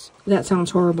 seconds. That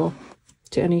sounds horrible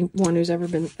to anyone who's ever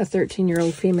been a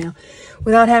 13-year-old female.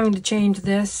 Without having to change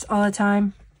this all the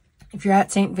time, if you're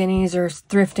at St. Vinny's or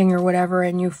thrifting or whatever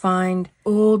and you find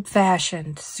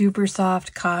old-fashioned, super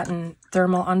soft cotton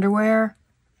thermal underwear,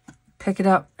 pick it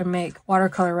up and make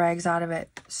watercolor rags out of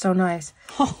it. So nice.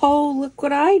 Oh, look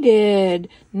what I did.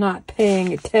 Not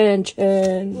paying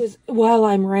attention. It was while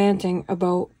I'm ranting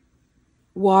about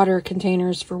water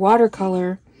containers for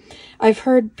watercolor, I've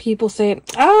heard people say,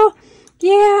 oh,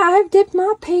 yeah, I've dipped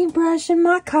my paintbrush in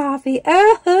my coffee.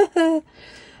 Pardon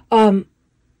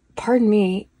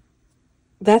me.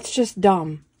 That's just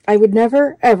dumb. I would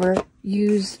never, ever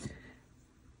use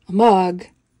a mug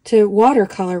to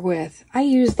watercolor with. I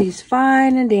use these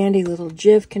fine and dandy little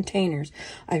Jif containers.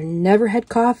 I've never had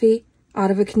coffee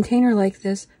out of a container like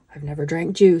this. I've never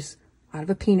drank juice out of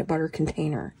a peanut butter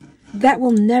container. That will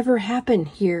never happen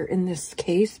here in this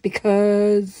case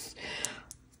because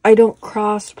I don't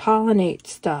cross-pollinate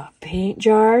stuff. Paint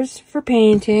jars for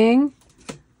painting,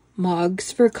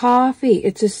 mugs for coffee.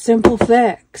 It's a simple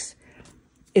fix.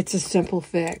 It's a simple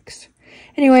fix.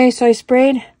 Anyway, so I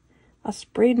sprayed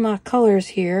my colors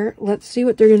here. Let's see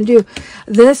what they're going to do.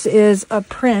 This is a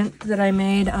print that I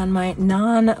made on my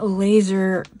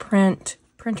non-laser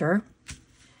printer.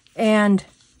 And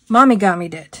Mommy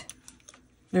it.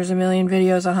 There's a million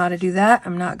videos on how to do that.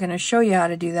 I'm not going to show you how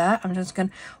to do that. I'm just going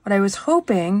to... What I was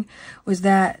hoping was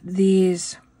that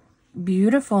these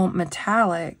beautiful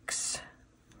metallics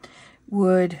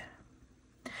would...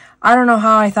 I don't know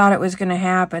how I thought it was going to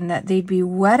happen. That they'd be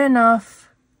wet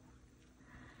enough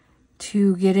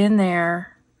to get in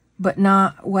there, but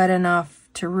not wet enough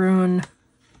to ruin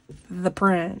the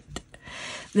print.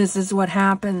 This is what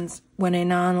happens when a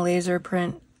non-laser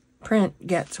print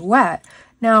gets wet.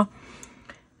 Now,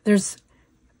 there's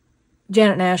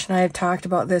Janet Nash and I have talked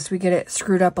about this. We get it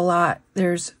screwed up a lot.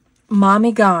 There's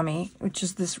mamigami, which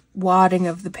is this wadding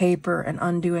of the paper and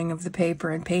undoing of the paper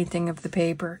and painting of the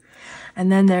paper.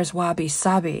 And then there's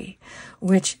wabi-sabi,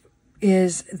 which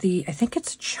is I think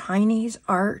it's Chinese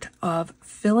art of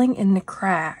filling in the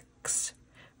cracks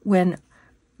when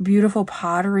beautiful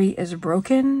pottery is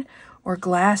broken or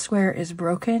glassware is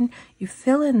broken. You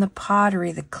fill in the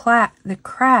pottery, the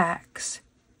cracks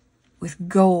with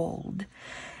gold.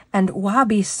 And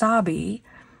wabi-sabi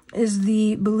is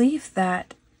the belief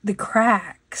that the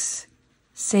cracks,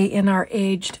 say in our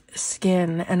aged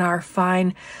skin and our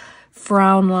fine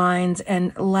frown lines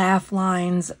and laugh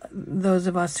lines, those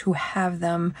of us who have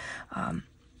them,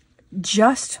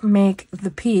 just make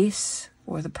the piece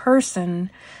or the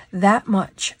person that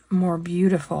much more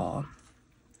beautiful.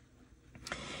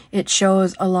 It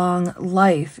shows a long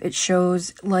life. It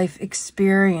shows life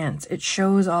experience. It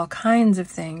shows all kinds of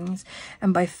things.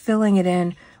 And by filling it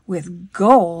in with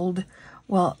gold,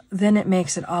 well, then it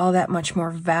makes it all that much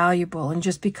more valuable. And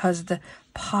just because the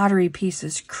pottery piece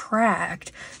is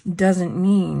cracked doesn't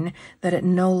mean that it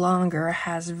no longer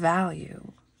has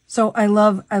value. So I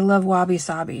love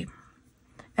wabi-sabi.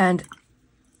 And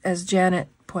as Janet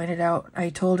pointed out, I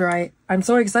told her I'm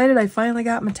so excited I finally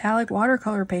got metallic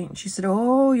watercolor paint. She said,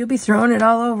 oh, you'll be throwing it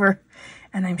all over.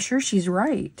 And I'm sure she's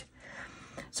right.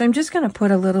 So I'm just going to put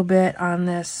a little bit on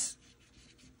this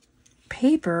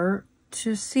paper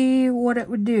to see what it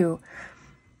would do.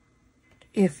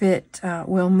 If it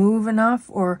will move enough,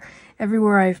 or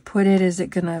everywhere I've put it, is it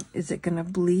gonna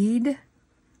bleed?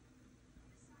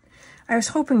 I was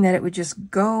hoping that it would just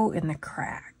go in the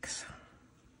cracks.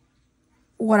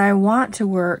 What I want to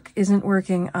work isn't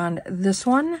working on this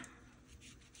one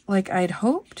like I'd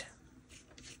hoped.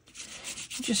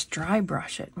 Just dry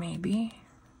brush it, maybe.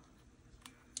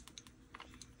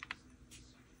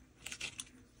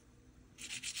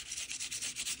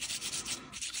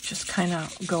 Just kind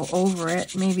of go over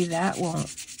it. Maybe that won't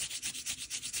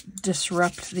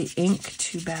disrupt the ink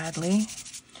too badly.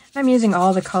 I'm using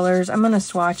all the colors. I'm going to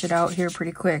swatch it out here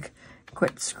pretty quick.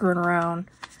 Quit screwing around.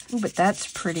 Ooh, but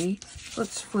that's pretty.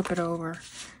 Let's flip it over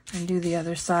and do the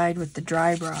other side with the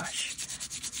dry brush.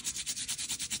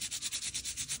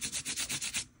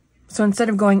 So instead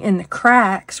of going in the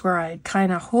cracks where I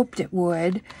kind of hoped it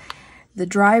would, the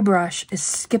dry brush is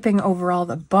skipping over all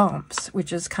the bumps,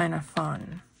 which is kind of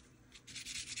fun.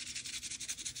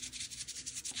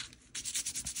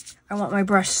 I want my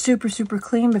brush super, super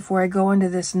clean before I go into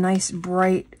this nice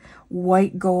bright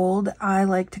white gold. I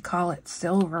like to call it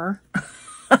silver.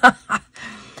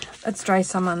 Let's try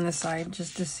some on this side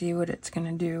just to see what it's going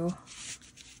to do.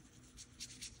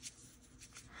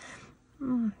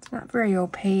 It's not very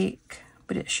opaque,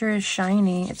 but it sure is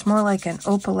shiny. It's more like an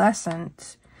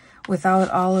opalescent without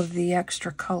all of the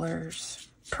extra colors.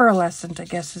 Pearlescent, I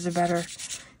guess,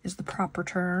 is the proper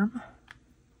term.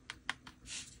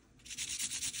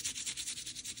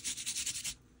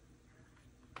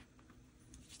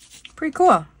 Pretty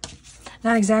cool.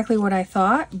 Not exactly what I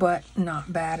thought, but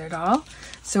not bad at all.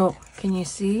 So can you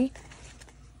see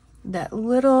that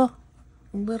little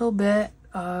bit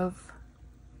of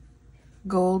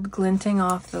gold glinting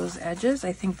off those edges?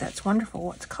 I think that's wonderful.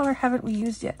 What color haven't we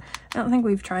used yet? I don't think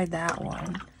we've tried that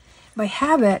one. By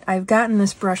habit, I've gotten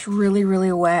this brush really,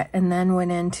 really wet and then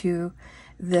went into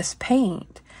this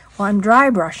paint. Well, I'm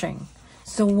dry brushing.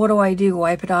 So what do?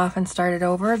 Wipe it off and start it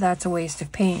over? That's a waste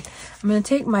of paint. I'm going to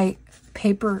take my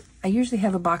paper. I usually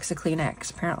have a box of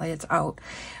Kleenex. Apparently it's out.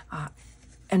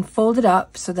 And fold it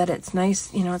up so that it's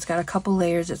nice. You know, it's got a couple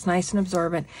layers. It's nice and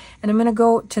absorbent. And I'm going to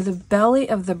go to the belly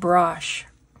of the brush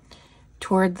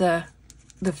toward the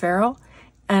ferrule.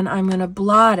 And I'm going to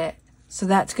blot it. So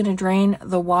that's going to drain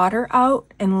the water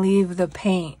out and leave the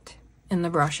paint in the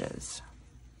brushes.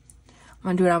 I'm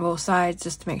going to do it on both sides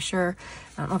just to make sure.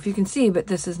 I don't know if you can see, but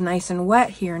this is nice and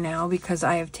wet here now because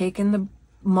I have taken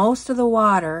most of the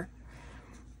water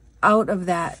out of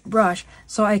that brush,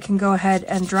 so I can go ahead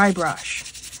and dry brush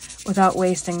without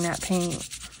wasting that paint.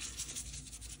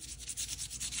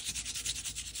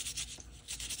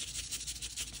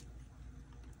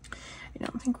 I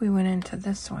don't think we went into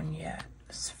this one yet,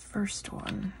 this first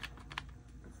one.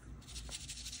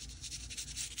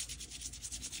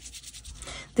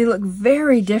 They look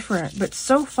very different, but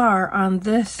so far on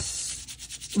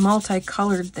this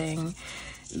multicolored thing,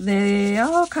 they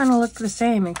all kind of look the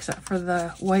same except for the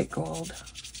white gold.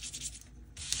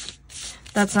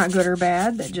 That's not good or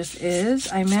bad, that just is.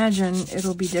 I imagine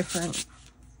it'll be different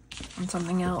on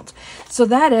something else. So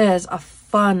that is a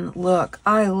fun look.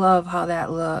 I love how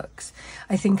that looks.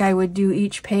 I think I would do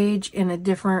each page in a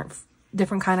different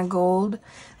kind of gold.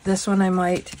 This one I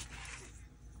might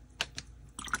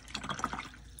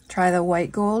try the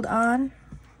white gold on.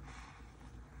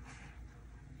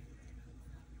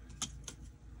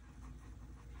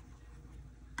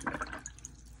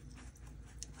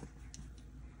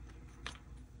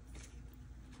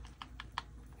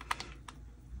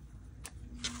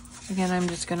 Again, I'm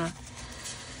just gonna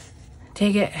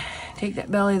take that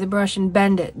belly of the brush and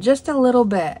bend it just a little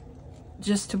bit,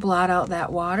 just to blot out that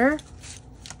water,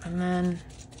 and then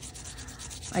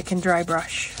I can dry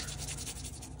brush.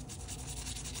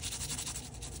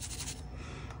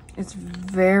 It's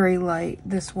very light,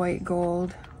 this white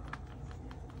gold.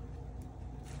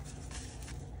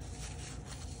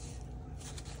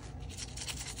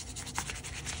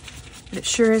 But it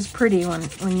sure is pretty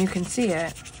when you can see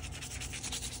it.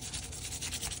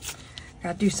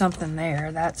 Gotta do something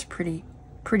there. That's pretty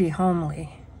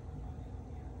homely.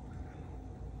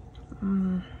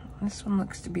 This one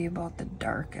looks to be about the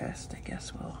darkest. I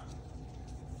guess we'll...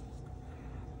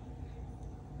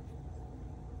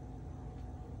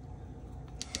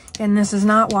 And this is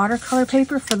not watercolor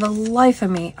paper. For the life of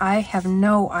me, I have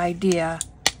no idea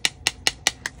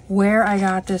where I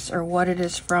got this or what it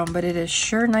is from, but it is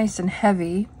sure nice and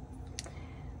heavy.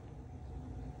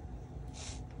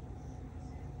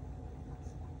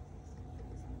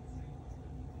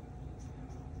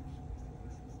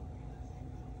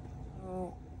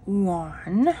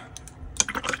 One.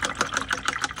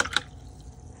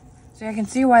 So I can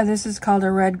see why this is called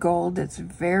a red gold. It's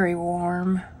very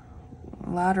warm. A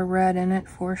lot of red in it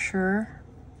for sure.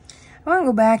 I want to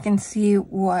go back and see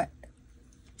what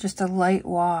just a light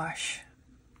wash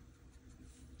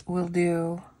will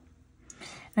do.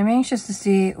 I'm anxious to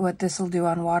see what this will do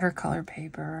on watercolor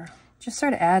paper. Just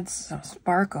sort of adds some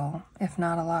sparkle, if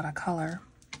not a lot of color.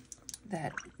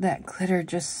 That glitter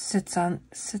just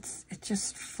it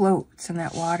just floats in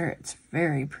that water. It's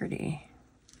very pretty.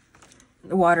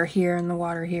 The water here and the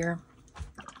water here.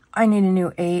 I need a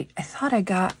new 8. I thought I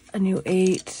got a new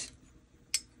 8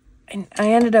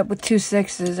 I ended up with 2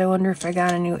 6s. I wonder if I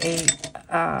got a new 8.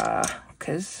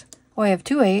 Because, I have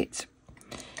 2 8s.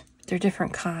 They're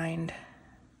different kind.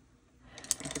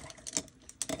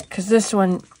 Because this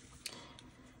one,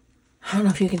 I don't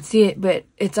know if you can see it, but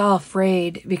it's all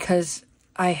frayed because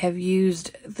I have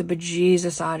used the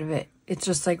bejesus out of it. It's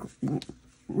just like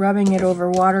rubbing it over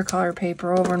watercolor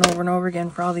paper over and over and over again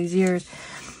for all these years.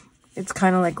 It's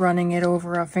kind of like running it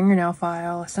over a fingernail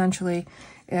file, essentially.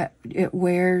 It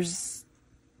wears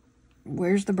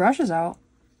the brushes out.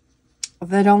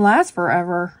 They don't last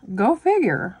forever. Go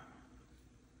figure.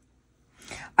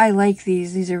 I like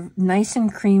these. These are nice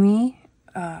and creamy.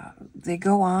 They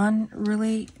go on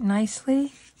really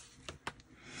nicely.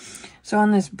 So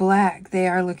on this black, they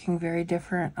are looking very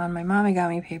different. On my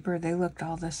Momigami paper, they looked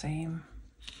all the same.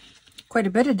 Quite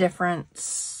a bit of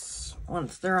difference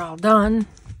once they're all done.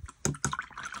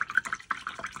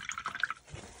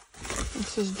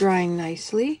 This is drying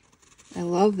nicely. I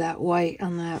love that white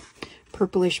on that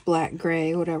purplish black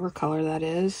gray, whatever color that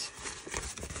is.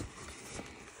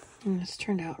 And this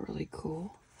turned out really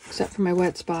cool. Except for my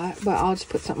wet spot, but I'll just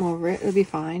put something over it. It'll be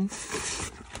fine.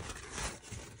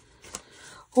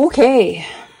 Okay.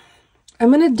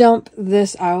 I'm going to dump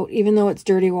this out, even though it's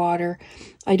dirty water.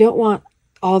 I don't want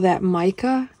all that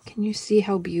mica. Can you see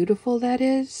how beautiful that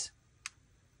is?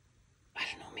 I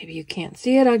don't know. Maybe you can't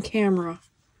see it on camera.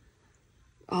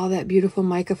 All that beautiful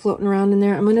mica floating around in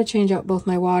there. I'm going to change out both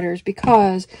my waters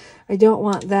because I don't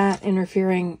want that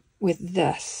interfering with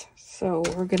this. So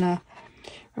we're going to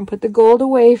put the gold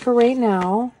away for right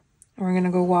now. And we're going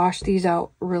to go wash these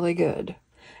out really good.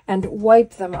 And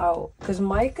wipe them out. Because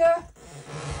mica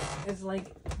is like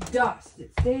dust.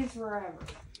 It stays forever.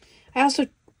 I also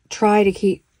try to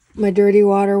keep my dirty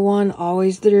water one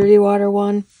always the dirty water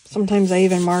one. Sometimes I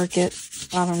even mark it.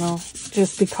 I don't know.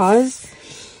 Just because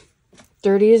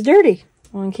dirty is dirty.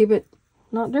 I want to keep it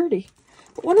not dirty.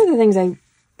 But one of the things I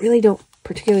really don't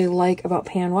particularly like about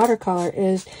pan watercolor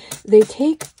is they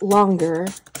take longer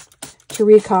to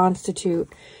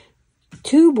reconstitute.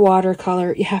 Tube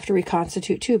watercolor, you have to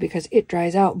reconstitute too because it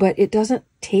dries out, but it doesn't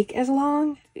take as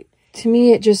long. To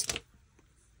me, it just,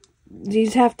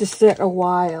 these have to sit a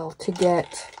while to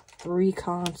get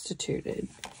reconstituted.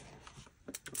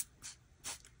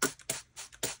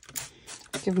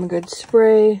 Give them a good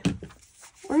spray.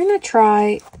 We're going to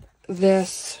try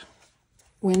this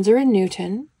Winsor &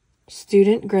 Newton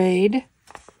student grade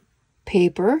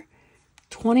paper,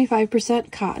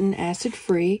 25% cotton, acid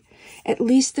free. At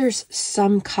least there's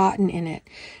some cotton in it.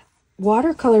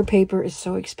 Watercolor paper is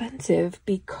so expensive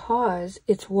because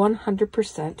it's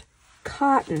 100%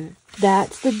 cotton.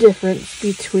 That's the difference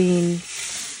between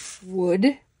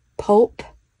wood, pulp,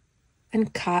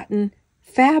 and cotton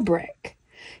fabric.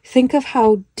 Think of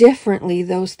how differently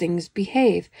those things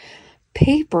behave.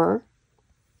 Paper,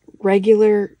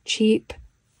 regular, cheap,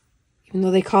 even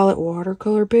though they call it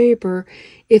watercolor paper,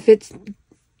 if it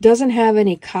doesn't have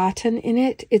any cotton in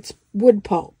it, it's wood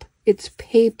pulp. It's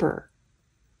paper.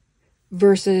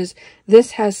 Versus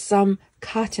this has some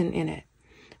cotton in it.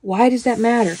 Why does that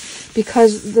matter?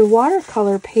 Because the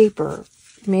watercolor paper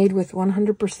made with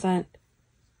 100%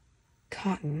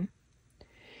 cotton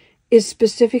is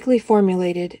specifically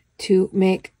formulated to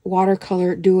make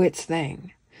watercolor do its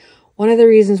thing. One of the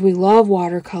reasons we love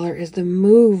watercolor is the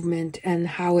movement and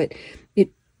how it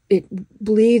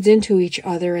bleeds into each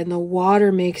other and the water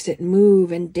makes it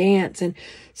move and dance, and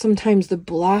sometimes the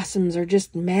blossoms are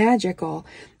just magical.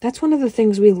 That's one of the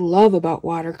things we love about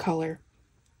watercolor.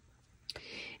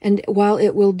 And while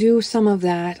it will do some of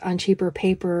that on cheaper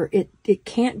paper, it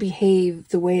can't behave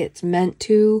the way it's meant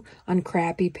to on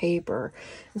crappy paper.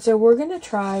 And so we're going to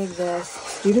try this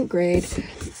student grade.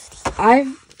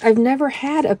 I've never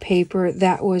had a paper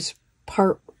that was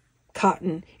part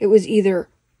cotton. It was either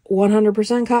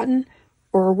 100% cotton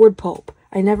or wood pulp.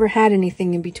 I never had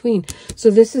anything in between. So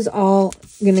this is all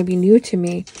going to be new to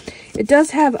me. It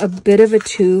does have a bit of a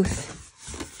tooth.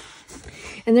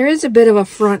 And there is a bit of a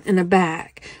front and a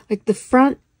back. Like the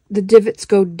front, the divots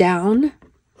go down.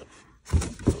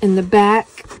 And the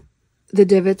back, the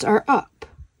divots are up.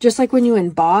 Just like when you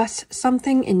emboss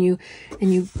something and you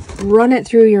run it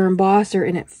through your embosser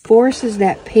and it forces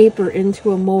that paper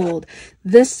into a mold.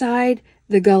 This side,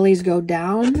 the gullies go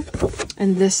down,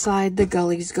 and this side, the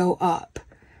gullies go up.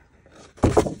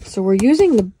 So we're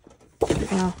using the,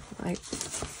 well, I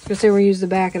was going to say we're using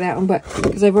the back of that one, but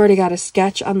because I've already got a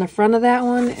sketch on the front of that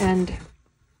one,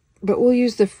 but we'll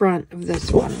use the front of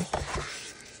this one.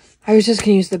 I was just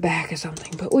going to use the back of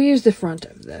something, but we'll use the front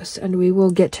of this, and we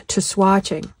will get to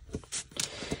swatching.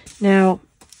 Now,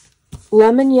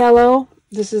 lemon yellow,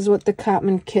 this is what the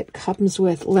Cotman kit comes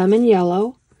with. Lemon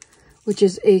yellow, which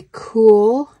is a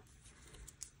cool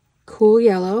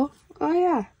yellow. Oh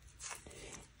yeah.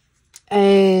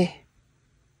 A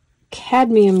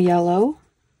cadmium yellow,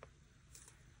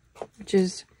 which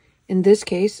is, in this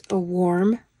case, a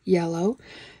warm yellow.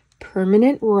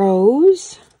 Permanent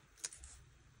rose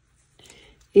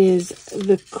is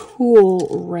the cool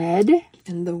red,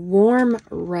 and the warm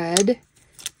red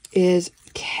is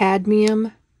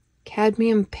cadmium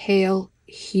pale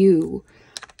hue,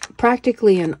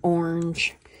 practically an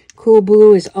orange. Cool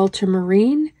blue is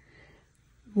ultramarine.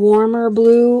 Warmer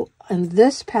blue on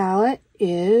this palette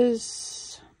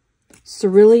is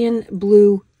cerulean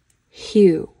blue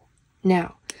hue.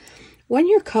 Now, when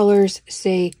your colors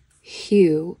say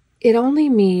hue, it only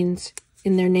means,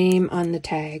 in their name on the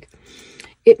tag,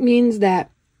 it means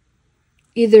that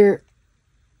either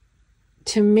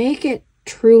to make it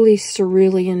truly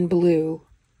cerulean blue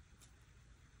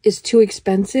is too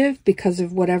expensive because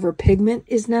of whatever pigment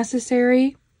is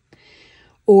necessary,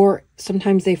 or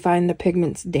sometimes they find the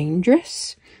pigments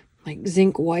dangerous. Like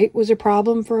zinc white was a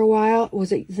problem for a while.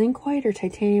 Was it zinc white or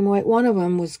titanium white? One of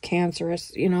them was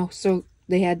cancerous, you know, so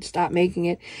they had to stop making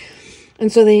it.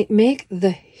 And so they make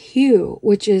the hue,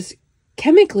 which is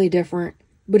chemically different,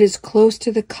 but as close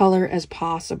to the color as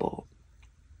possible.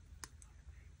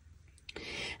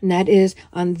 And that is,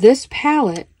 on this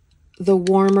palette, the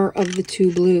warmer of the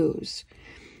two blues.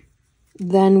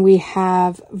 Then we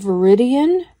have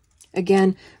Viridian,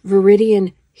 again,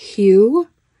 Viridian hue,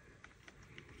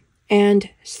 and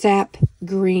Sap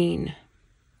green.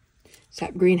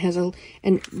 Sap green has a,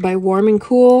 and by warm and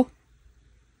cool,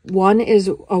 one is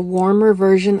a warmer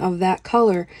version of that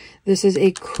color. This is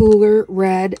a cooler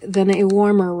red than a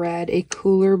warmer red, a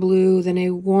cooler blue than a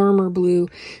warmer blue,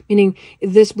 meaning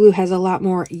this blue has a lot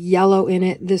more yellow in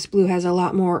it. This blue has a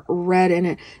lot more red in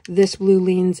it. This blue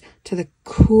leans to the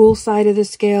cool side of the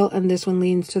scale, and this one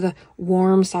leans to the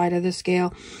warm side of the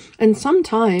scale. And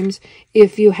sometimes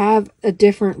if you have a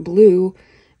different blue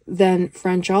than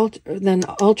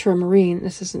ultramarine,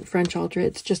 this isn't French ultra,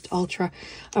 it's just ultra,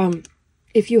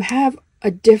 if you have a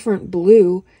different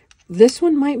blue, this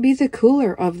one might be the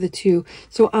cooler of the two.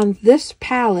 So on this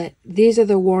palette, these are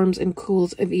the warms and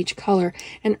cools of each color.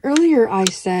 And earlier I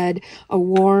said a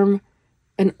warm,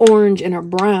 an orange, and a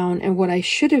brown. And what I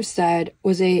should have said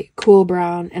was a cool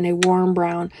brown and a warm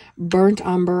brown, burnt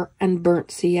umber, and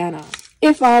burnt sienna.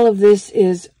 If all of this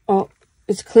is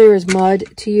as clear as mud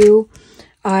to you,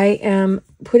 I am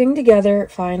putting together,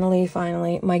 finally,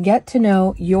 my Get to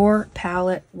Know Your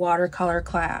Palette watercolor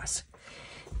class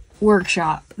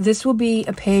workshop. This will be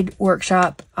a paid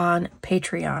workshop on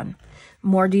Patreon.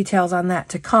 More details on that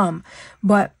to come.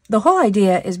 But the whole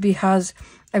idea is because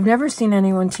I've never seen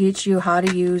anyone teach you how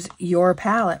to use your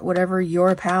palette, whatever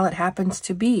your palette happens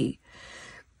to be.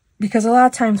 Because a lot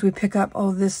of times we pick up,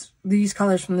 oh, these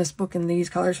colors from this book and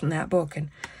these colors from that book, and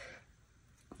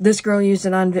this girl used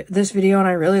it on this video and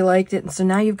I really liked it. And so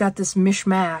now you've got this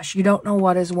mishmash. You don't know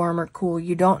what is warm or cool.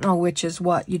 You don't know which is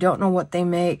what. You don't know what they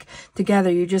make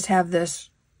together. You just have this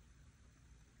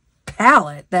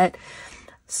palette that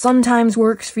sometimes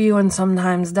works for you and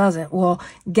sometimes doesn't. Well,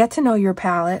 Get to Know Your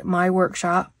Palette, my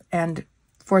workshop and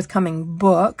forthcoming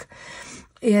book,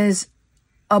 is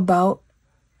all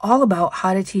about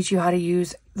how to teach you how to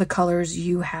use the colors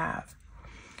you have.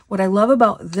 What I love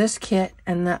about this kit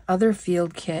and the other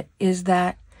field kit is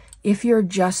that if you're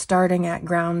just starting at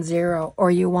ground zero or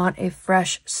you want a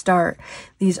fresh start,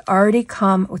 these already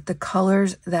come with the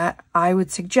colors that I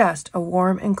would suggest, a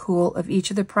warm and cool of each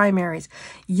of the primaries.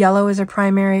 Yellow is a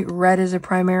primary, red is a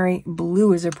primary,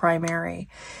 blue is a primary.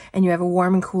 And you have a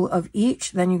warm and cool of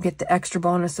each, then you get the extra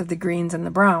bonus of the greens and the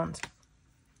browns.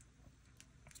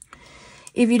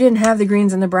 If you didn't have the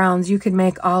greens and the browns, you could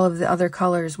make all of the other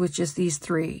colors with just these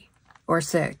 3 or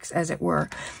 6, as it were.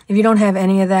 If you don't have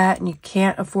any of that and you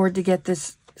can't afford to get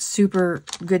this super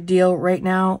good deal right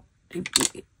now, you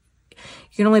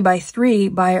can only buy 3,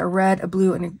 buy a red, a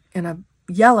blue, and a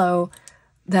yellow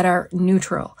that are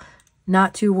neutral.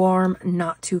 Not too warm,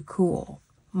 not too cool.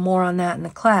 More on that in the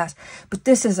class. But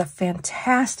this is a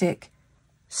fantastic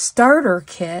starter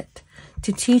kit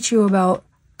to teach you about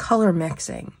color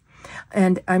mixing.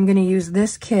 And I'm going to use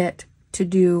this kit to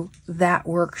do that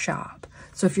workshop.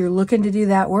 So if you're looking to do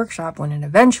that workshop when it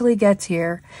eventually gets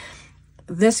here,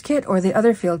 this kit or the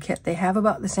other field kit, they have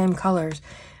about the same colors,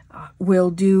 will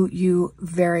do you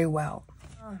very well.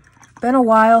 Been a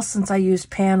while since I used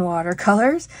pan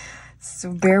watercolors,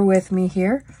 so bear with me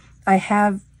here. I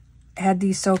have had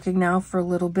these soaking now for a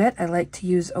little bit. I like to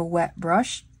use a wet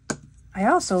brush. I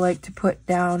also like to put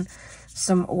down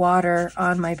some water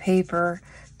on my paper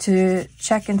to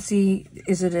check and see,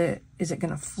 is it is it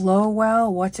going to flow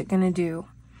well? What's it going to do?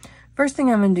 First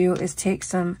thing I'm going to do is take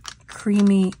some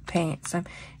creamy paint. So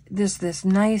this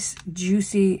nice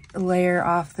juicy layer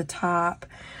off the top,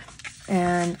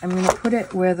 and I'm going to put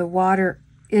it where the water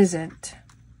isn't.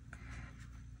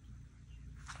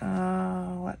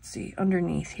 Let's see,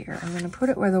 underneath here. I'm going to put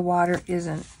it where the water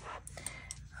isn't,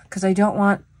 because I don't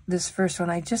want this first one.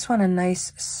 I just want a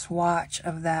nice swatch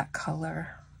of that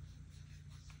color.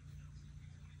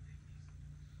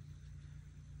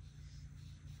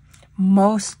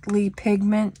 Mostly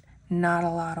pigment, not a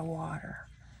lot of water.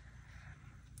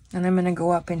 And I'm going to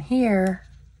go up in here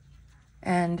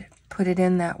and put it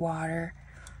in that water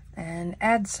and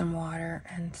add some water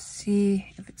and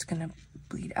see if it's going to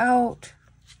bleed out.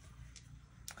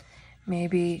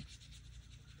 Maybe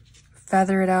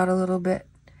feather it out a little bit,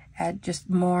 add just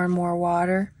more and more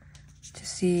water to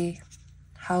see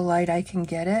how light I can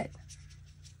get it.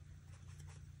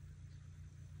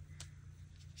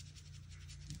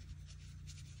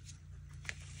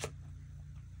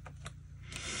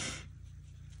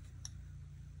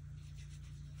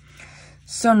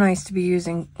 So nice to be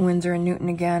using Winsor & Newton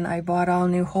again. I bought all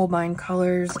new Holbein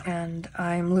colors, and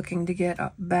I'm looking to get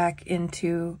back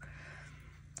into,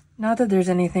 not that there's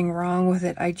anything wrong with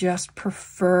it, I just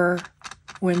prefer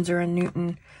Winsor &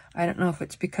 Newton. I don't know if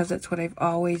it's because it's what I've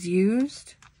always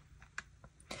used.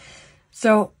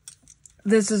 So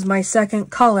this is my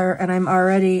second color, and I'm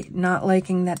already not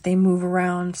liking that they move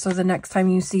around. So the next time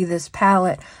you see this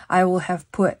palette, I will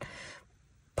have put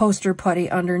poster putty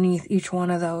underneath each one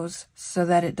of those so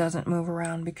that it doesn't move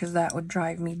around, because that would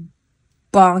drive me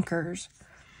bonkers.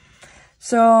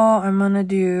 So I'm going to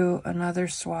do another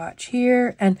swatch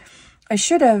here, and I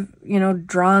should have, you know,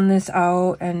 drawn this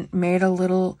out and made a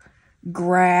little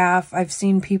graph. I've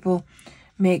seen people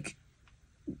make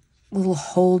little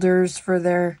holders for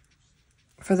their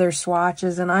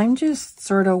swatches, and I'm just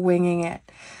sort of winging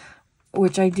it,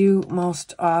 which I do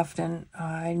most often.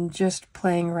 I'm just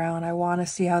playing around. I want to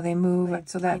see how they move.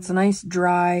 So that's a nice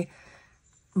dry,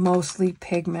 mostly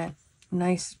pigment,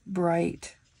 nice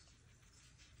bright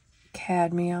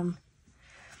cadmium.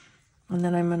 And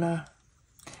then I'm gonna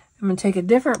take a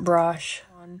different brush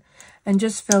and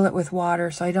just fill it with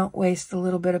water so I don't waste a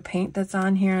little bit of paint that's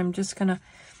on here. I'm just gonna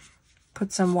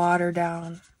put some water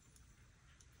down.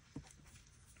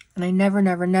 And I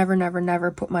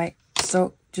never put my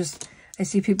soap, just, I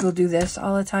see people do this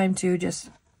all the time too, just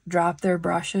drop their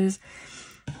brushes.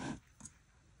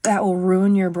 That will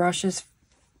ruin your brushes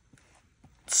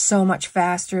so much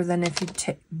faster than if you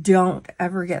don't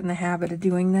ever get in the habit of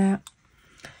doing that.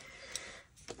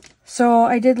 So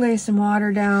I did lay some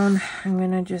water down. I'm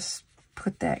going to just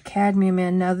put that cadmium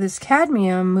in. Now this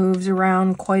cadmium moves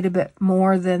around quite a bit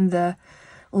more than the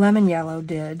lemon yellow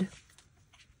did,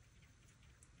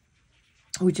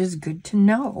 which is good to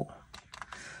know.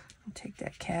 I'll take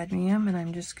that cadmium and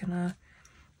I'm just gonna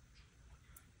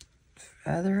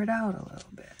feather it out a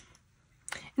little bit.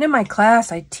 And in my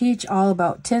class, I teach all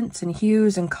about tints and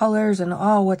hues and colors and,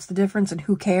 oh, what's the difference and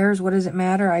who cares? What does it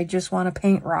matter? I just want to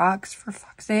paint rocks, for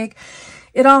fuck's sake.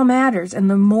 It all matters. And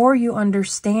the more you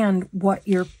understand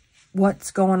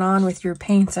what's going on with your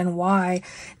paints and why,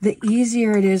 the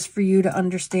easier it is for you to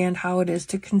understand how it is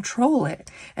to control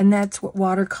it. And that's what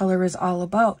watercolor is all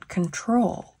about,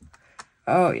 control.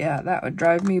 Oh yeah, that would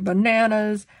drive me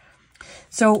bananas.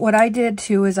 So what I did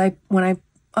too is when I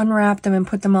unwrapped them and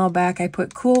put them all back, I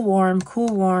put cool, warm, cool,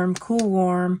 warm, cool,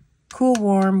 warm, cool,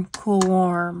 warm, cool,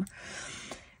 warm.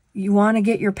 You want to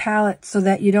get your palette so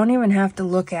that you don't even have to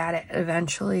look at it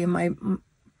eventually.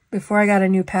 Before I got a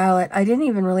new palette, I didn't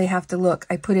even really have to look.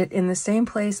 I put it in the same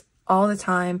place all the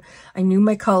time. I knew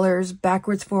my colors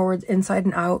backwards, forwards, inside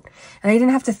and out. And I didn't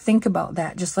have to think about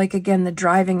that. Just like, again, the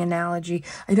driving analogy.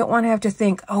 I don't want to have to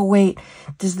think, oh, wait,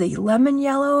 does the lemon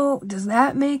yellow, does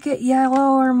that make it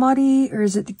yellow or muddy? Or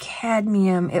is it the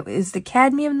cadmium? Is the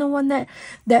cadmium the one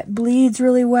that bleeds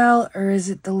really well? Or is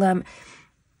it the lemon?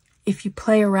 If you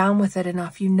play around with it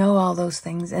enough, you know all those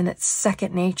things. And it's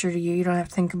second nature to you. You don't have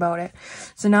to think about it.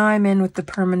 So now I'm in with the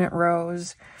permanent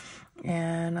rose.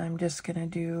 And I'm just going to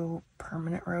do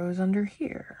permanent rose under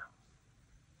here.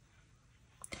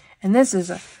 And this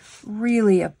is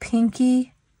really a pink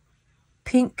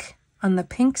on the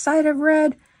pink side of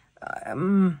red.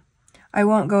 I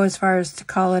won't go as far as to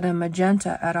call it a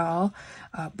magenta at all,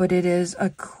 but it is a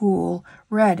cool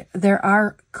red. There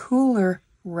are cooler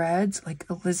reds, like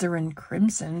alizarin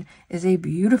crimson is a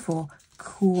beautiful,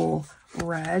 cool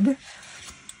red.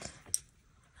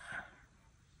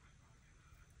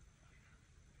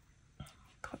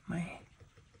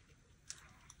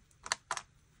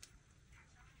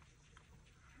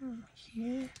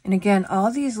 here. And again,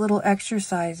 all these little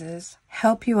exercises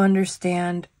help you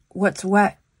understand what's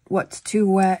wet, what's too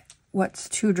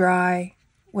dry,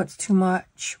 what's too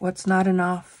much, what's not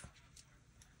enough.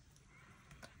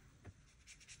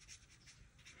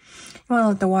 You want to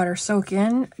let the water soak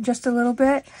in just a little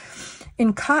bit.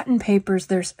 In cotton papers,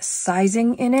 there's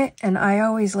sizing in it, and I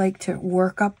always like to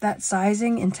work up that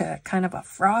sizing into kind of a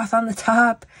froth on the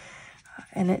top,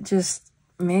 and it just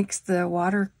makes the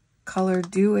watercolor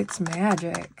do its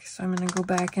magic. So I'm going to go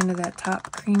back into that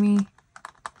top creamy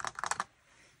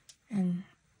and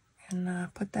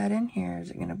put that in here.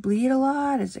 Is it going to bleed a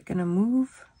lot? Is it going to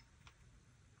move?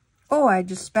 Oh, I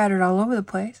just spattered all over the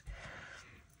place.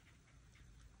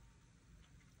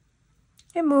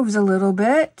 It moves a little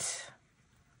bit.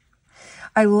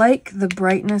 I like the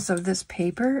brightness of this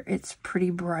paper. It's pretty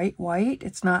bright white.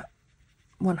 It's not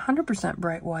 100%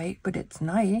 bright white, but it's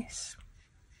nice.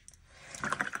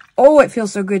 Oh, it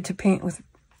feels so good to paint with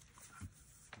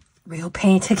real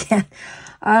paint again.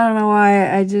 I don't know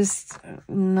why. I just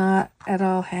not at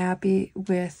all happy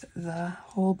with the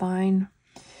Holbein.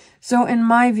 So in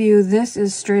my view, this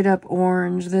is straight up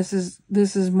orange. This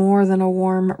is more than a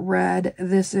warm red.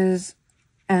 This is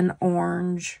an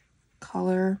orange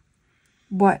color.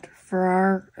 But for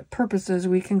our purposes,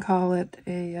 we can call it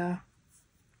a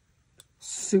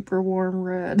super warm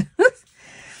red.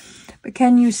 But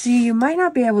can you see? You might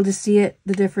not be able to see it,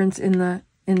 the difference in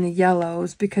the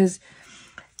yellows, because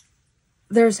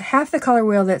there's half the color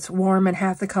wheel that's warm and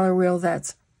half the color wheel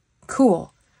that's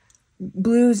cool.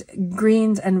 Blues,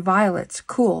 greens, and violets,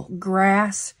 cool.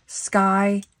 Grass,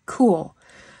 sky, cool.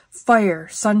 Fire,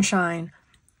 sunshine,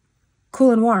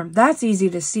 cool and warm. That's easy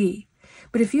to see.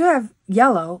 But if you have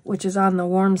yellow, which is on the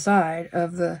warm side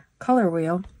of the color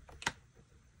wheel,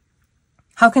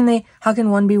 how can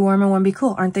one be warm and one be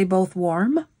cool? Aren't they both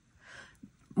warm?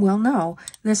 Well, no.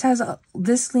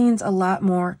 This leans a lot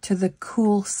more to the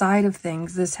cool side of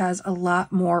things. This has a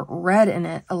lot more red in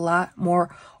it, a lot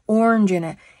more orange in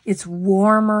it. It's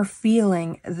warmer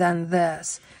feeling than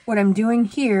this. What I'm doing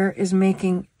here is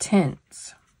making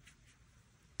tints.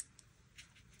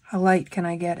 How light can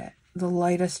I get it? The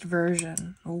lightest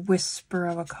version, a whisper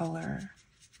of a color.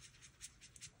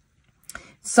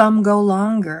 Some go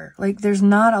longer. Like, there's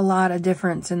not a lot of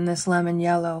difference in this lemon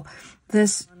yellow.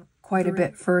 This quite a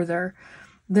bit further.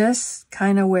 This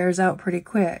kind of wears out pretty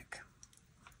quick.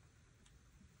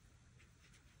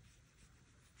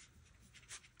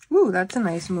 Ooh, that's a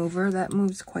nice mover. That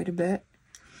moves quite a bit.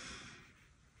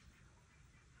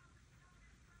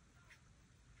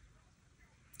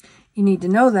 You need to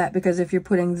know that, because if you're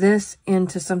putting this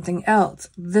into something else,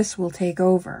 this will take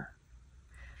over.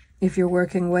 If you're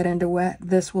working wet into wet,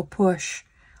 this will push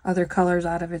other colors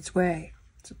out of its way.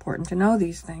 It's important to know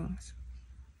these things.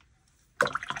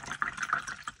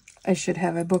 I should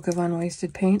have a book of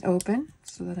unwasted paint open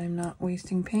so that I'm not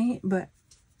wasting paint, but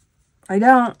I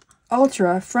don't.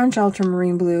 French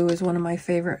ultramarine blue is one of my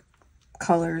favorite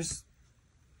colors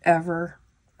ever.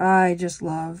 I just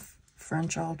love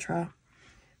French ultra.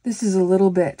 This is a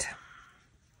little bit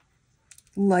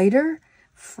lighter.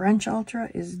 French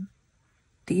ultra is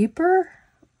deeper.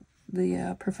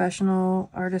 The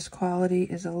professional artist quality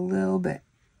is a little bit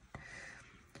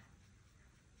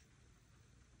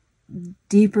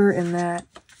deeper in that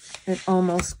it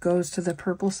almost goes to the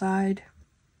purple side.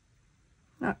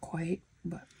 Not quite,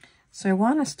 but. So I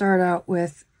want to start out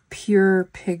with pure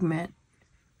pigment,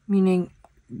 meaning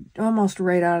almost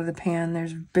right out of the pan.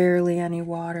 There's barely any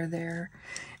water there.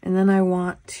 And then I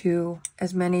want to,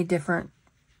 as many different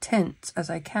tints as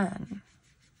I can.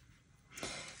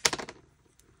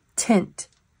 Tint.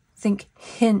 Think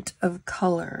hint of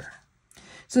color.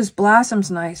 So this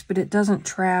blossom's nice, but it doesn't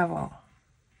travel.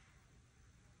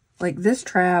 Like, this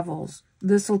travels.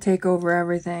 This will take over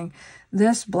everything.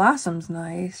 This blossom's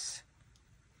nice,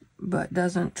 but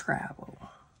doesn't travel.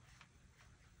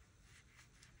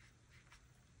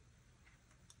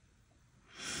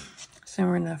 So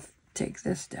we're going to take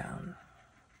this down.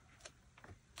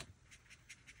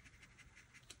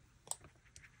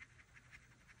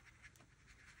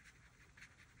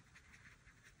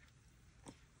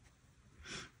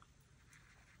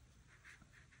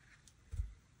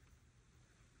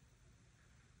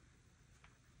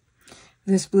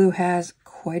 This blue has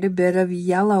quite a bit of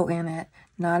yellow in it.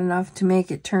 Not enough to make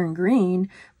it turn green,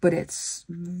 but it's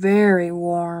very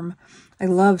warm. I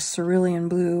love cerulean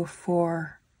blue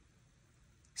for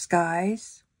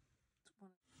skies.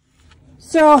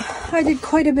 So I did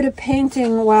quite a bit of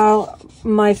painting while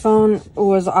my phone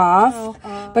was off,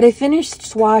 but I finished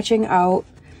swatching out,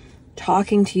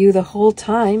 talking to you the whole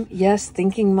time. Yes,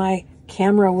 thinking my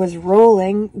camera was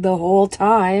rolling the whole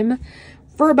time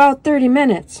for about 30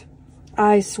 minutes.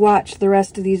 I swatched the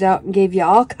rest of these out and gave you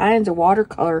all kinds of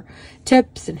watercolor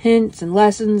tips and hints and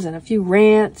lessons and a few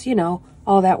rants, you know,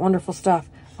 all that wonderful stuff.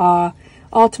 All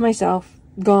to myself,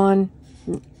 gone,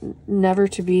 never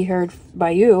to be heard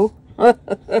by you.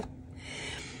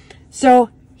 So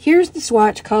here's the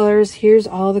swatch colors. Here's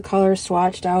all the colors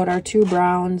swatched out. Our two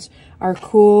browns, our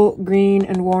cool green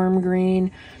and warm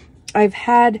green. I've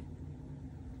had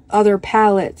other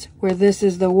palettes where this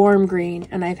is the warm green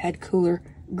and I've had cooler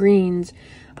greens.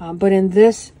 But in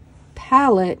this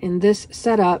palette, in this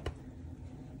setup,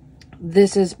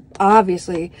 this is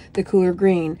obviously the cooler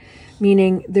green,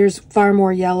 meaning there's far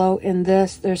more yellow in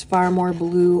this, there's far more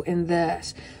blue in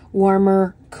this.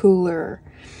 Warmer, cooler.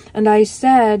 And I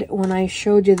said when I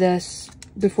showed you this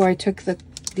before I took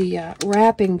the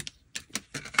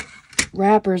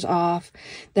wrappers off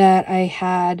that I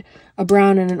had a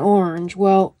brown and an orange.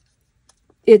 Well,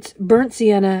 it's burnt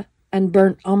sienna and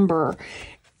burnt umber.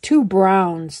 Two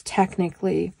browns,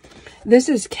 technically. This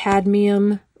is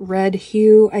cadmium red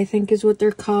hue, I think is what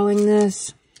they're calling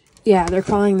this. Yeah, they're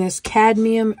calling this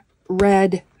cadmium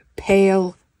red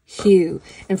pale hue.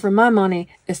 And for my money,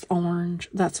 it's orange.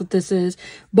 That's what this is.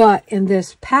 But in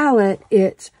this palette,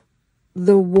 it's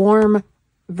the warm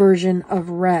version of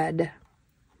red.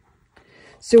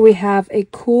 So we have a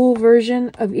cool version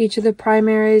of each of the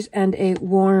primaries and a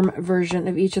warm version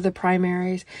of each of the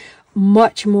primaries.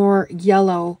 Much more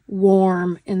yellow,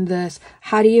 warm in this.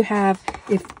 How do you have,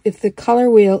 if the color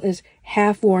wheel is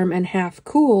half warm and half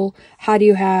cool, how do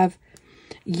you have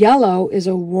yellow is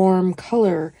a warm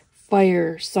color,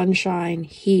 fire, sunshine,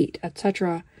 heat,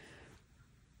 etc.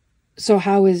 So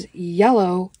how is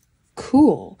yellow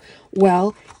cool?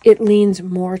 Well, it leans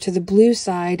more to the blue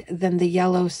side than the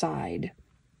yellow side.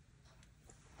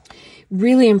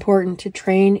 Really important to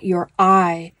train your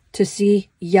eye to see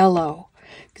yellow.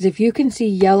 Because if you can see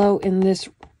yellow in this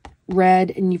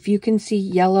red, and if you can see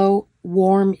yellow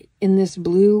warm in this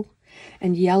blue,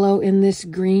 and yellow in this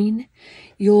green,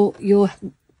 you'll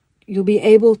be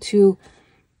able to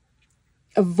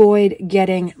avoid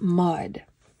getting mud.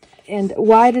 And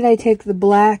why did I take the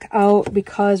black out?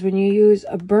 Because when you use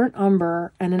a burnt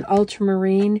umber and an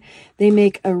ultramarine, they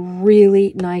make a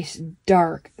really nice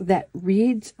dark that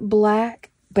reads black,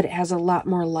 but it has a lot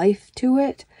more life to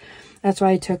it. That's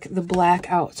why I took the black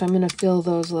out. So I'm going to fill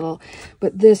those little,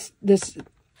 but this,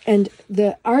 and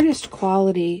the artist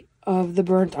quality of the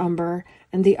burnt umber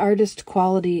and the artist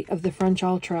quality of the French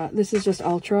Ultra. This is just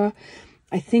Ultra.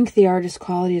 I think the artist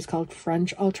quality is called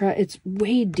French Ultra. It's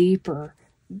way deeper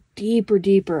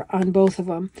on both of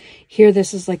them. Here,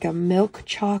 this is like a milk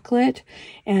chocolate,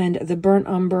 and the burnt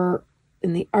umber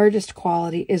in the artist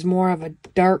quality is more of a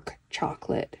dark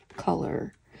chocolate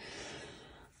color.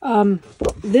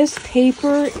 This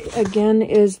paper, again,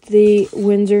 is the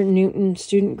Winsor Newton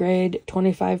student grade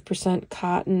 25%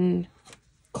 cotton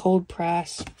cold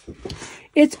press.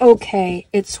 It's okay.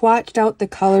 It swatched out the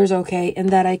colors okay in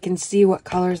that I can see what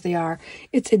colors they are.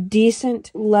 It's a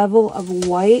decent level of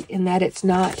white in that it's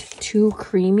not too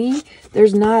creamy.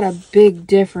 There's not a big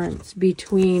difference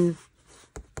between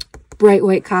bright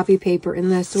white copy paper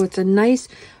and this. So it's a nice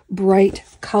bright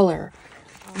color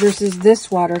versus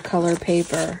this watercolor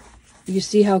paper. You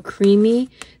see how creamy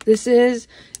this is?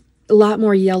 A lot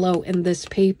more yellow in this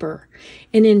paper.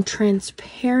 And in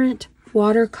transparent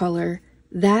watercolor,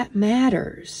 that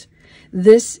matters.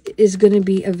 This is going to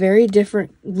be a very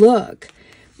different look.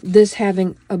 This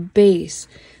having a base.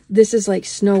 This is like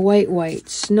Snow White white.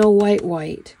 Snow White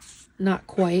white. Not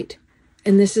quite.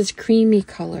 And this is creamy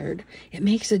colored. It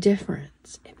makes a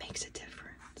difference. It makes a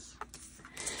difference.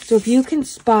 So if you can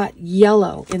spot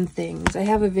yellow in things, I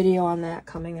have a video on that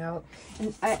coming out.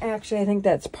 And I think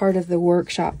that's part of the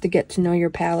workshop, the Get to Know Your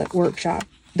Palette workshop,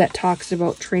 that talks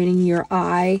about training your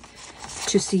eye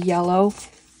to see yellow.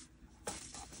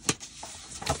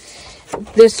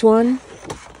 This one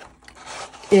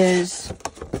is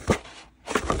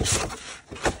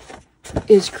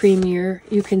creamier.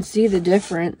 You can see the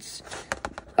difference.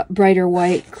 Brighter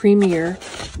white, creamier.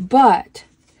 But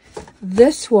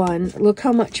this one, look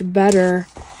how much better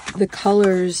the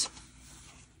colors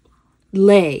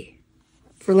lay,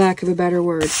 for lack of a better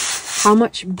word. How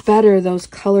much better those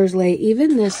colors lay.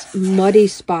 Even this muddy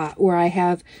spot where I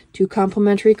have two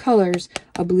complementary colors,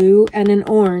 a blue and an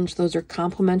orange. Those are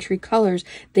complementary colors.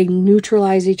 They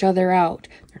neutralize each other out.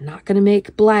 They're not going to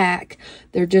make black.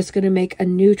 They're just going to make a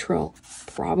neutral,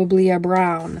 probably a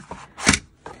brown.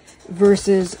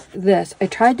 Versus this. I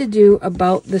tried to do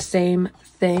about the same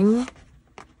thing.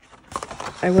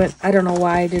 I don't know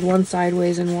why I did one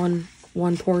sideways and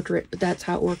one portrait, but that's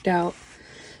how it worked out.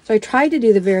 So I tried to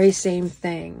do the very same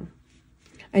thing.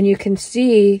 And you can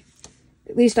see,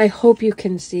 at least I hope you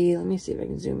can see, let me see if I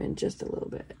can zoom in just a little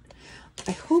bit.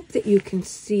 I hope that you can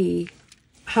see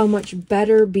how much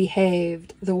better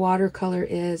behaved the watercolor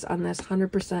is on this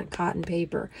 100% cotton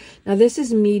paper. Now this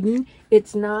is Meeden.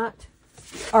 It's not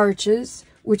Arches,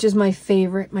 which is my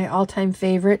favorite, my all-time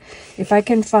favorite. If I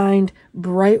can find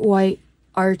bright white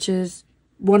Arches,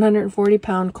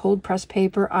 140-pound cold press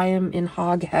paper, I am in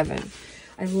hog heaven.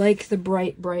 I like the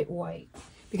bright white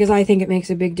because I think it makes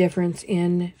a big difference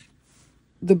in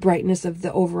the brightness of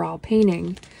the overall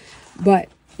painting. But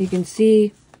you can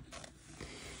see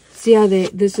how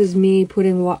this is me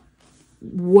putting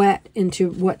wet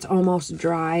into what's almost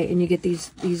dry, and you get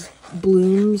these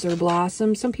blooms or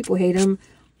blossoms. Some people hate them.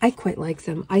 I quite like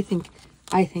them. I think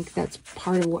that's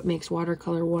part of what makes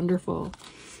watercolor wonderful.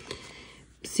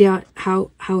 See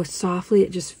how softly it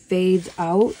just fades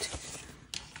out.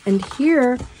 And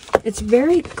here it's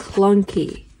very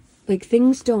clunky. Like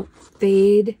things don't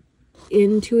fade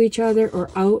into each other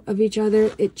or out of each other.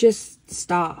 It just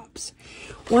stops.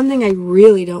 One thing I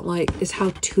really don't like is how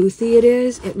toothy it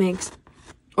is. It makes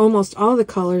almost all the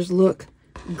colors look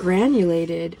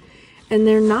granulated, and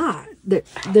they're not.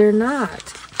 They're not.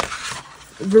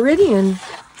 Viridian,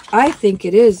 I think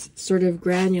it is sort of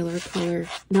granular color,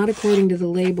 not according to the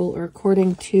label or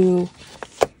according to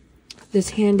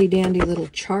this handy dandy little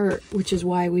chart, which is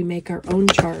why we make our own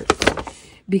charts,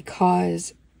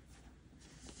 because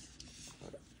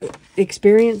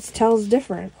experience tells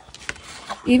different.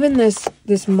 Even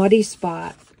this muddy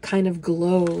spot kind of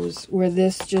glows where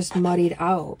this just muddied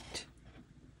out,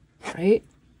 right?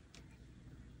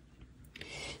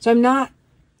 So I'm not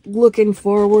looking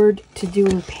forward to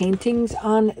doing paintings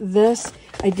on this.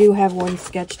 I do have one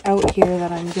sketched out here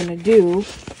that I'm going to do.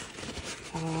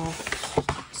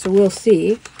 So we'll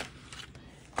see.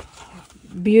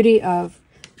 Beauty of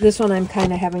this one, I'm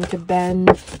kind of having to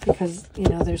bend because, you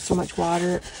know, there's so much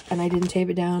water and I didn't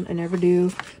tape it down. I never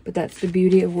do. But that's the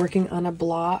beauty of working on a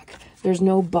block. There's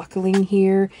no buckling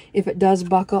here. If it does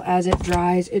buckle as it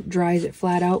dries it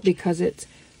flat out because it's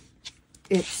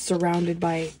surrounded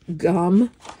by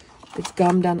gum. It's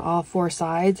gummed on all four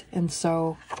sides, and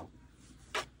so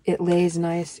it lays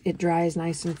nice, it dries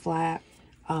nice and flat.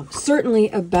 Certainly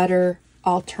a better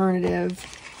alternative.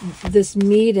 This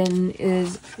Meeden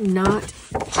is not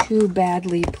too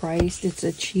badly priced. It's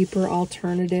a cheaper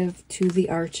alternative to the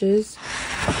Arches.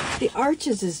 The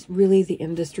Arches is really the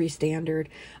industry standard.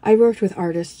 I worked with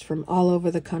artists from all over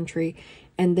the country,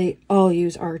 and they all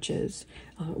use Arches.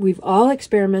 We've all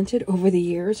experimented over the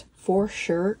years, for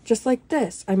sure. Just like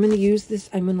this. I'm going to use this.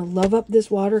 I'm going to love up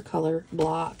this watercolor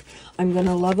block. I'm going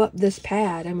to love up this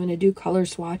pad. I'm going to do color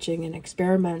swatching and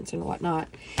experiments and whatnot.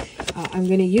 I'm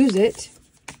going to use it,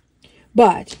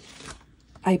 but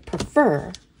I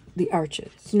prefer the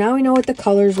Arches. So now we know what the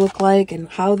colors look like and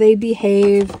how they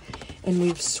behave, and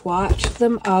we've swatched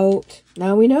them out.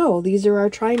 Now we know these are our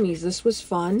try-me's. This was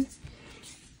fun.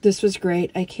 This was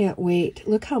great. I can't wait.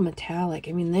 Look how metallic.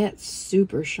 I mean, that's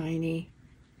super shiny.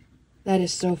 That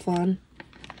is so fun.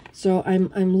 So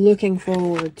I'm looking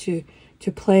forward to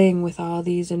playing with all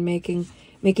these and making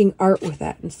art with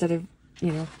that instead of,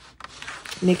 you know,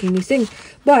 making these things.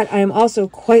 But I am also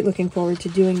quite looking forward to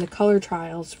doing the color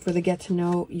trials for the Get to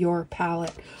Know Your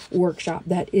Palette workshop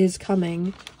that is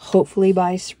coming. Hopefully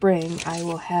by spring, I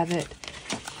will have it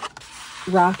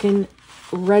rocking,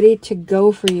 ready to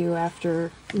go for you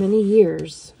after many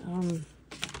years.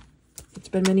 It's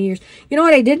been many years. You know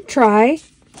what I did try?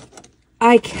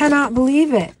 I cannot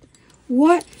believe it.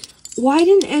 What? Why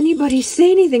didn't anybody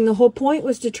say anything? The whole point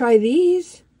was to try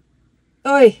these.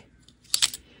 Oy.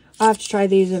 I'll have to try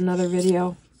these in another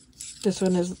video. This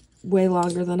one is way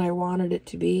longer than I wanted it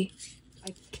to be.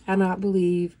 I cannot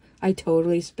believe I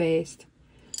totally spaced.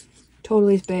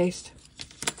 Totally spaced.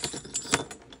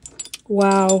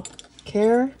 Wow.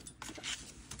 Care?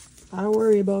 I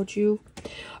worry about you.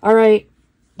 All right.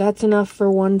 That's enough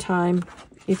for one time.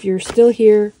 If you're still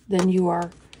here, then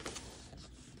you're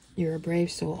a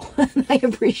brave soul. I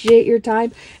appreciate your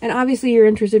time. And obviously you're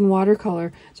interested in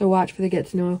watercolor. So watch for the Get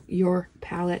to Know Your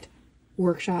Palette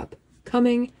workshop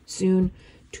coming soon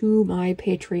to my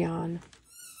Patreon.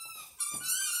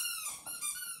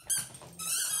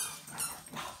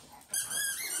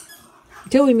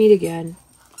 Until we meet again,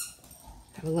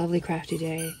 have a lovely crafty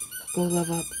day. Go love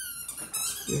up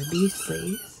your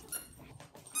beastlies.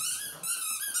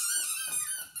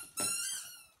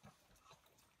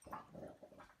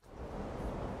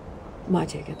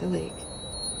 Matek at the lake,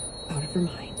 out of her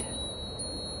mind.